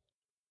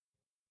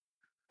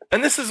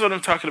 And this is what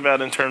I'm talking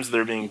about in terms of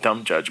there being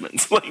dumb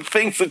judgments, like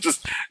things that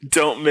just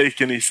don't make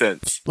any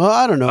sense. Well,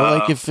 I don't know.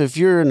 Like if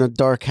you're in a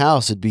dark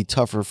house, it'd be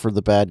tougher for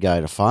the bad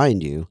guy to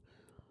find you.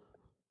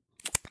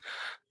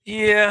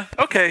 Yeah.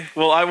 Okay.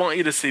 Well, I want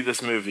you to see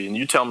this movie, and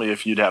you tell me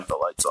if you'd have the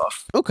lights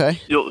off.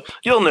 Okay. You'll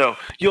know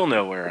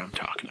where I'm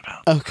talking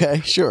about.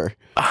 Okay. Sure.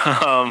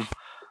 I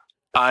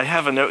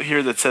have a note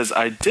here that says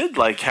I did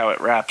like how it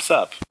wraps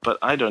up, but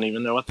I don't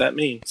even know what that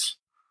means.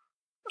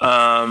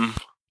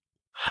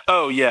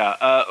 Oh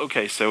yeah.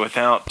 Okay. So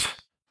without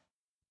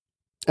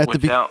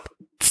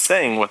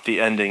saying what the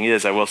ending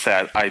is, I will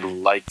say I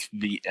like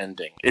the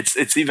ending.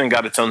 It's even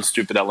got its own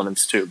stupid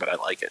elements too, but I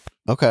like it.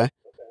 Okay.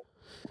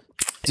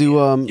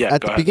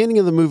 At the beginning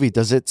of the movie,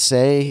 does it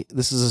say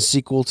this is a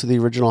sequel to the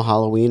original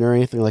Halloween or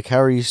anything? Like, how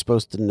are you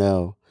supposed to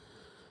know?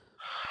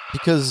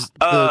 Because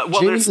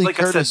there's like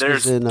Curtis, I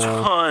said, there's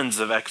tons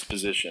of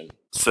exposition.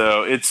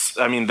 So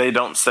they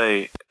don't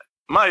say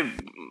my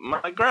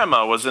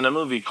grandma was in a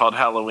movie called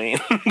Halloween.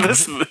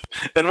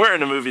 And we're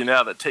in a movie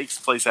now that takes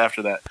place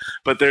after that.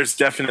 But there's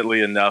definitely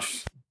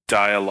enough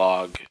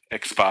dialogue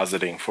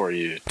expositing for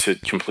you to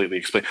completely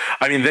explain.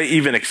 I mean, they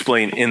even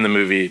explain in the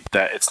movie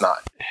that it's not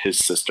his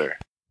sister,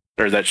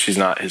 or that she's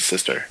not his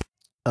sister.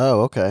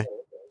 Oh, okay.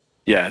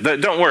 Yeah,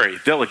 don't worry.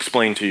 They'll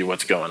explain to you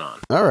what's going on.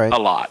 All right. A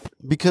lot.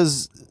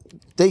 Because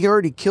they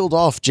already killed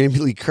off Jamie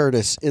Lee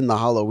Curtis in the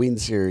Halloween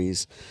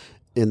series.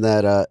 In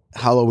that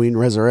Halloween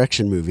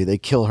Resurrection movie, they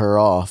kill her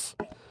off.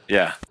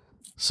 Yeah.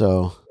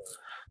 So.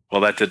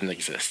 Well, that didn't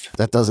exist.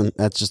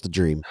 That's just a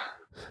dream.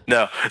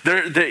 No,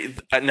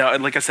 no.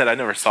 Like I said, I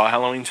never saw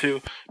Halloween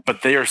 2,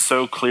 but they are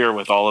so clear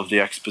with all of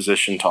the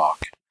exposition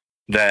talk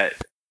that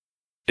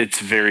it's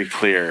very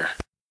clear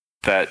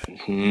that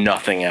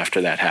nothing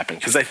after that happened.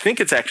 Because I think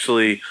it's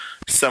actually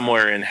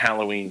somewhere in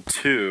Halloween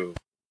 2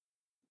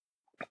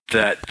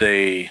 that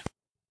they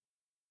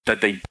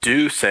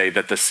do say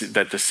that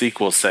the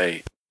sequels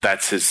say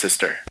that's his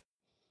sister.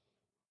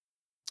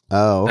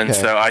 Oh, okay. And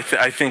so I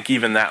think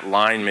even that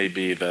line may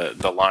be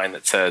the line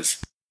that says,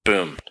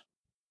 boom,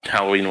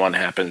 Halloween 1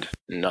 happened,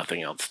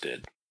 nothing else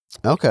did.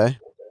 Okay.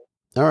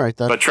 All right.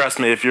 But trust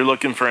me, if you're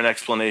looking for an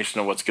explanation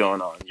of what's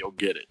going on, you'll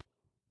get it.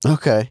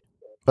 Okay.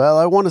 Well,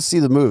 I want to see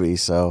the movie,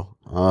 so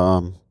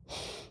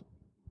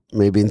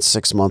maybe in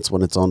 6 months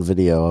when it's on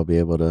video, I'll be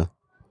able to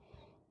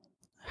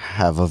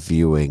have a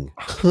viewing.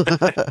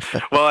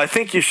 Well, I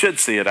think you should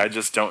see it. I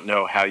just don't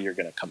know how you're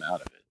going to come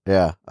out of it.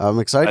 Yeah, I'm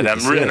excited.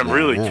 I'm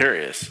really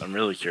curious. I'm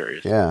really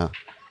curious. Yeah,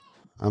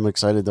 I'm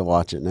excited to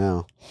watch it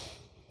now.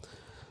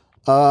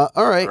 All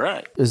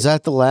right. Is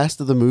that the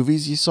last of the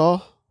movies you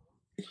saw?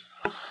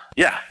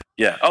 Yeah.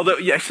 Although,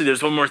 actually,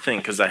 there's one more thing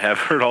because I have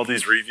heard all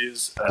these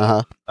reviews.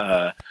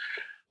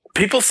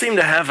 People seem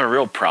to have a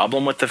real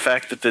problem with the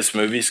fact that this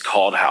movie's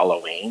called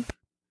Halloween,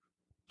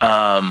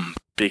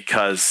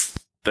 because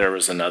there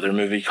was another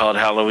movie called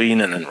Halloween,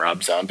 and then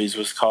Rob Zombie's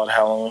was called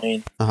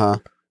Halloween.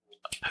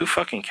 Who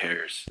fucking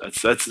cares?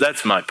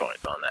 That's my point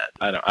on that.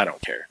 I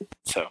don't care.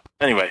 So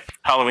anyway,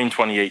 Halloween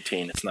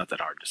 2018. It's not that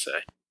hard to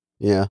say.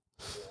 Yeah,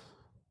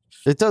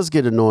 it does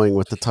get annoying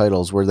with the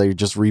titles where they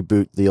just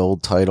reboot the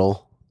old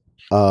title.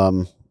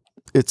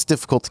 It's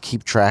difficult to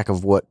keep track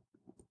of what,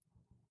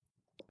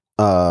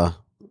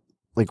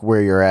 like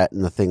where you're at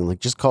in the thing. Like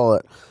just call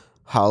it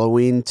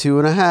Halloween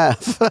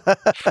 2.5.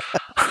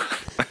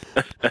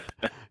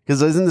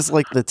 Because isn't this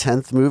like the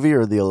 10th movie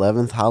or the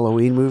 11th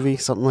Halloween movie,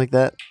 something like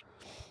that?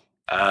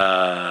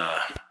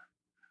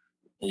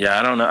 Yeah,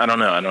 I don't know. I don't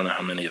know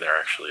how many there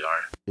actually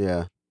are.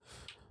 Yeah.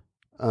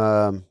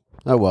 Oh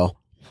well.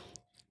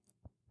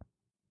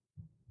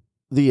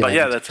 But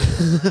yeah, that's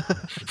it.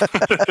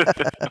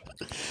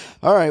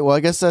 All right. Well,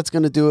 I guess that's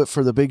going to do it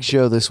for the big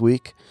show this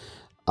week.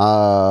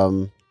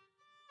 Matt,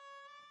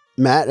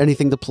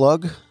 anything to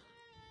plug?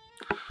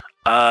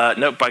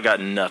 Nope, I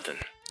got nothing.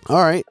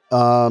 All right.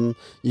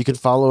 You can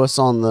follow us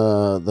on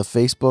the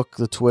Facebook,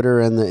 the Twitter,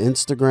 and the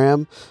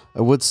Instagram. I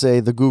would say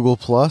the Google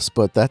Plus,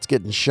 but that's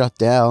getting shut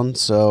down.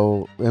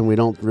 And we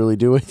don't really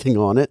do anything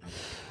on it.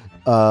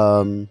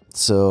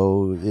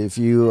 So if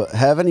you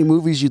have any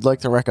movies you'd like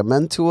to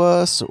recommend to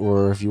us,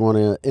 or if you want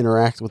to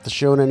interact with the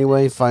show in any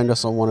way, find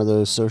us on one of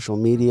those social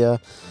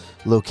media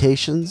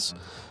locations.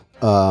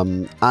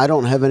 I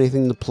don't have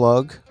anything to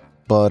plug,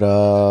 but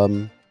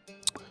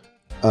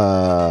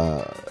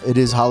it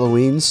is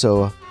Halloween,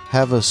 so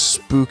have a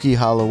spooky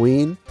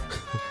Halloween.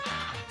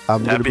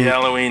 Happy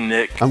Halloween,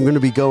 Nick. I'm going to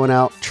be going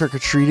out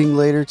trick-or-treating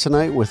later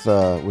tonight with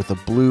a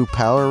blue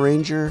Power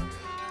Ranger,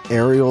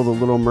 Ariel the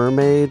Little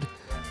Mermaid,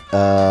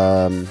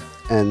 and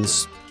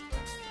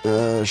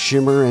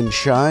Shimmer and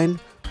Shine,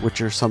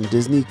 which are some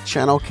Disney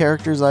Channel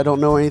characters I don't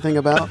know anything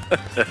about.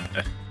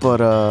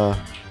 But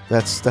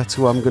that's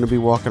who I'm going to be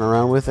walking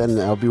around with, and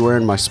I'll be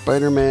wearing my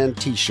Spider-Man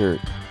t-shirt.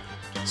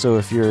 So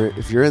if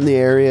you're in the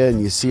area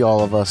and you see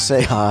all of us,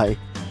 say hi.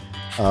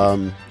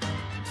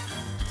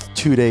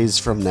 2 days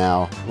from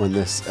now, when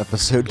this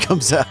episode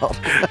comes out,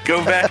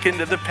 Go back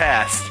into the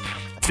past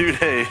 2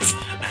 days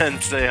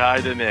and say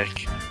hi to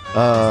Nick.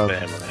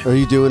 Family. Are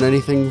you doing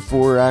anything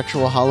for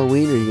actual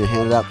Halloween? Are you gonna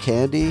hand out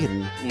candy?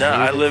 No,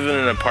 I live in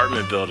an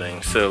apartment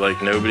building, so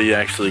like nobody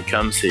actually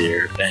comes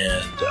here.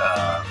 And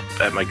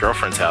at my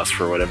girlfriend's house,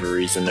 for whatever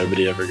reason,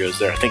 nobody ever goes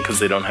there. I think because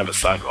they don't have a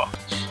sidewalk.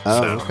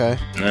 Oh, okay.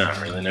 No,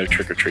 really, no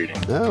trick or treating.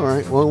 All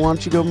right. Well, why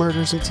don't you go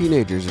murder some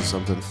teenagers or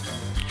something?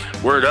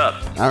 Word up.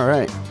 All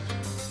right.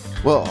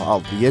 Well,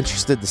 I'll be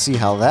interested to see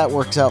how that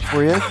works out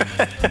for you.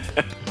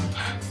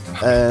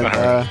 And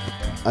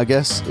I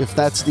guess if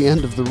that's the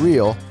end of the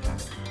reel,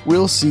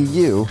 we'll see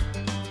you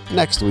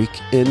next week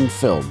in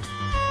film.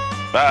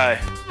 Bye.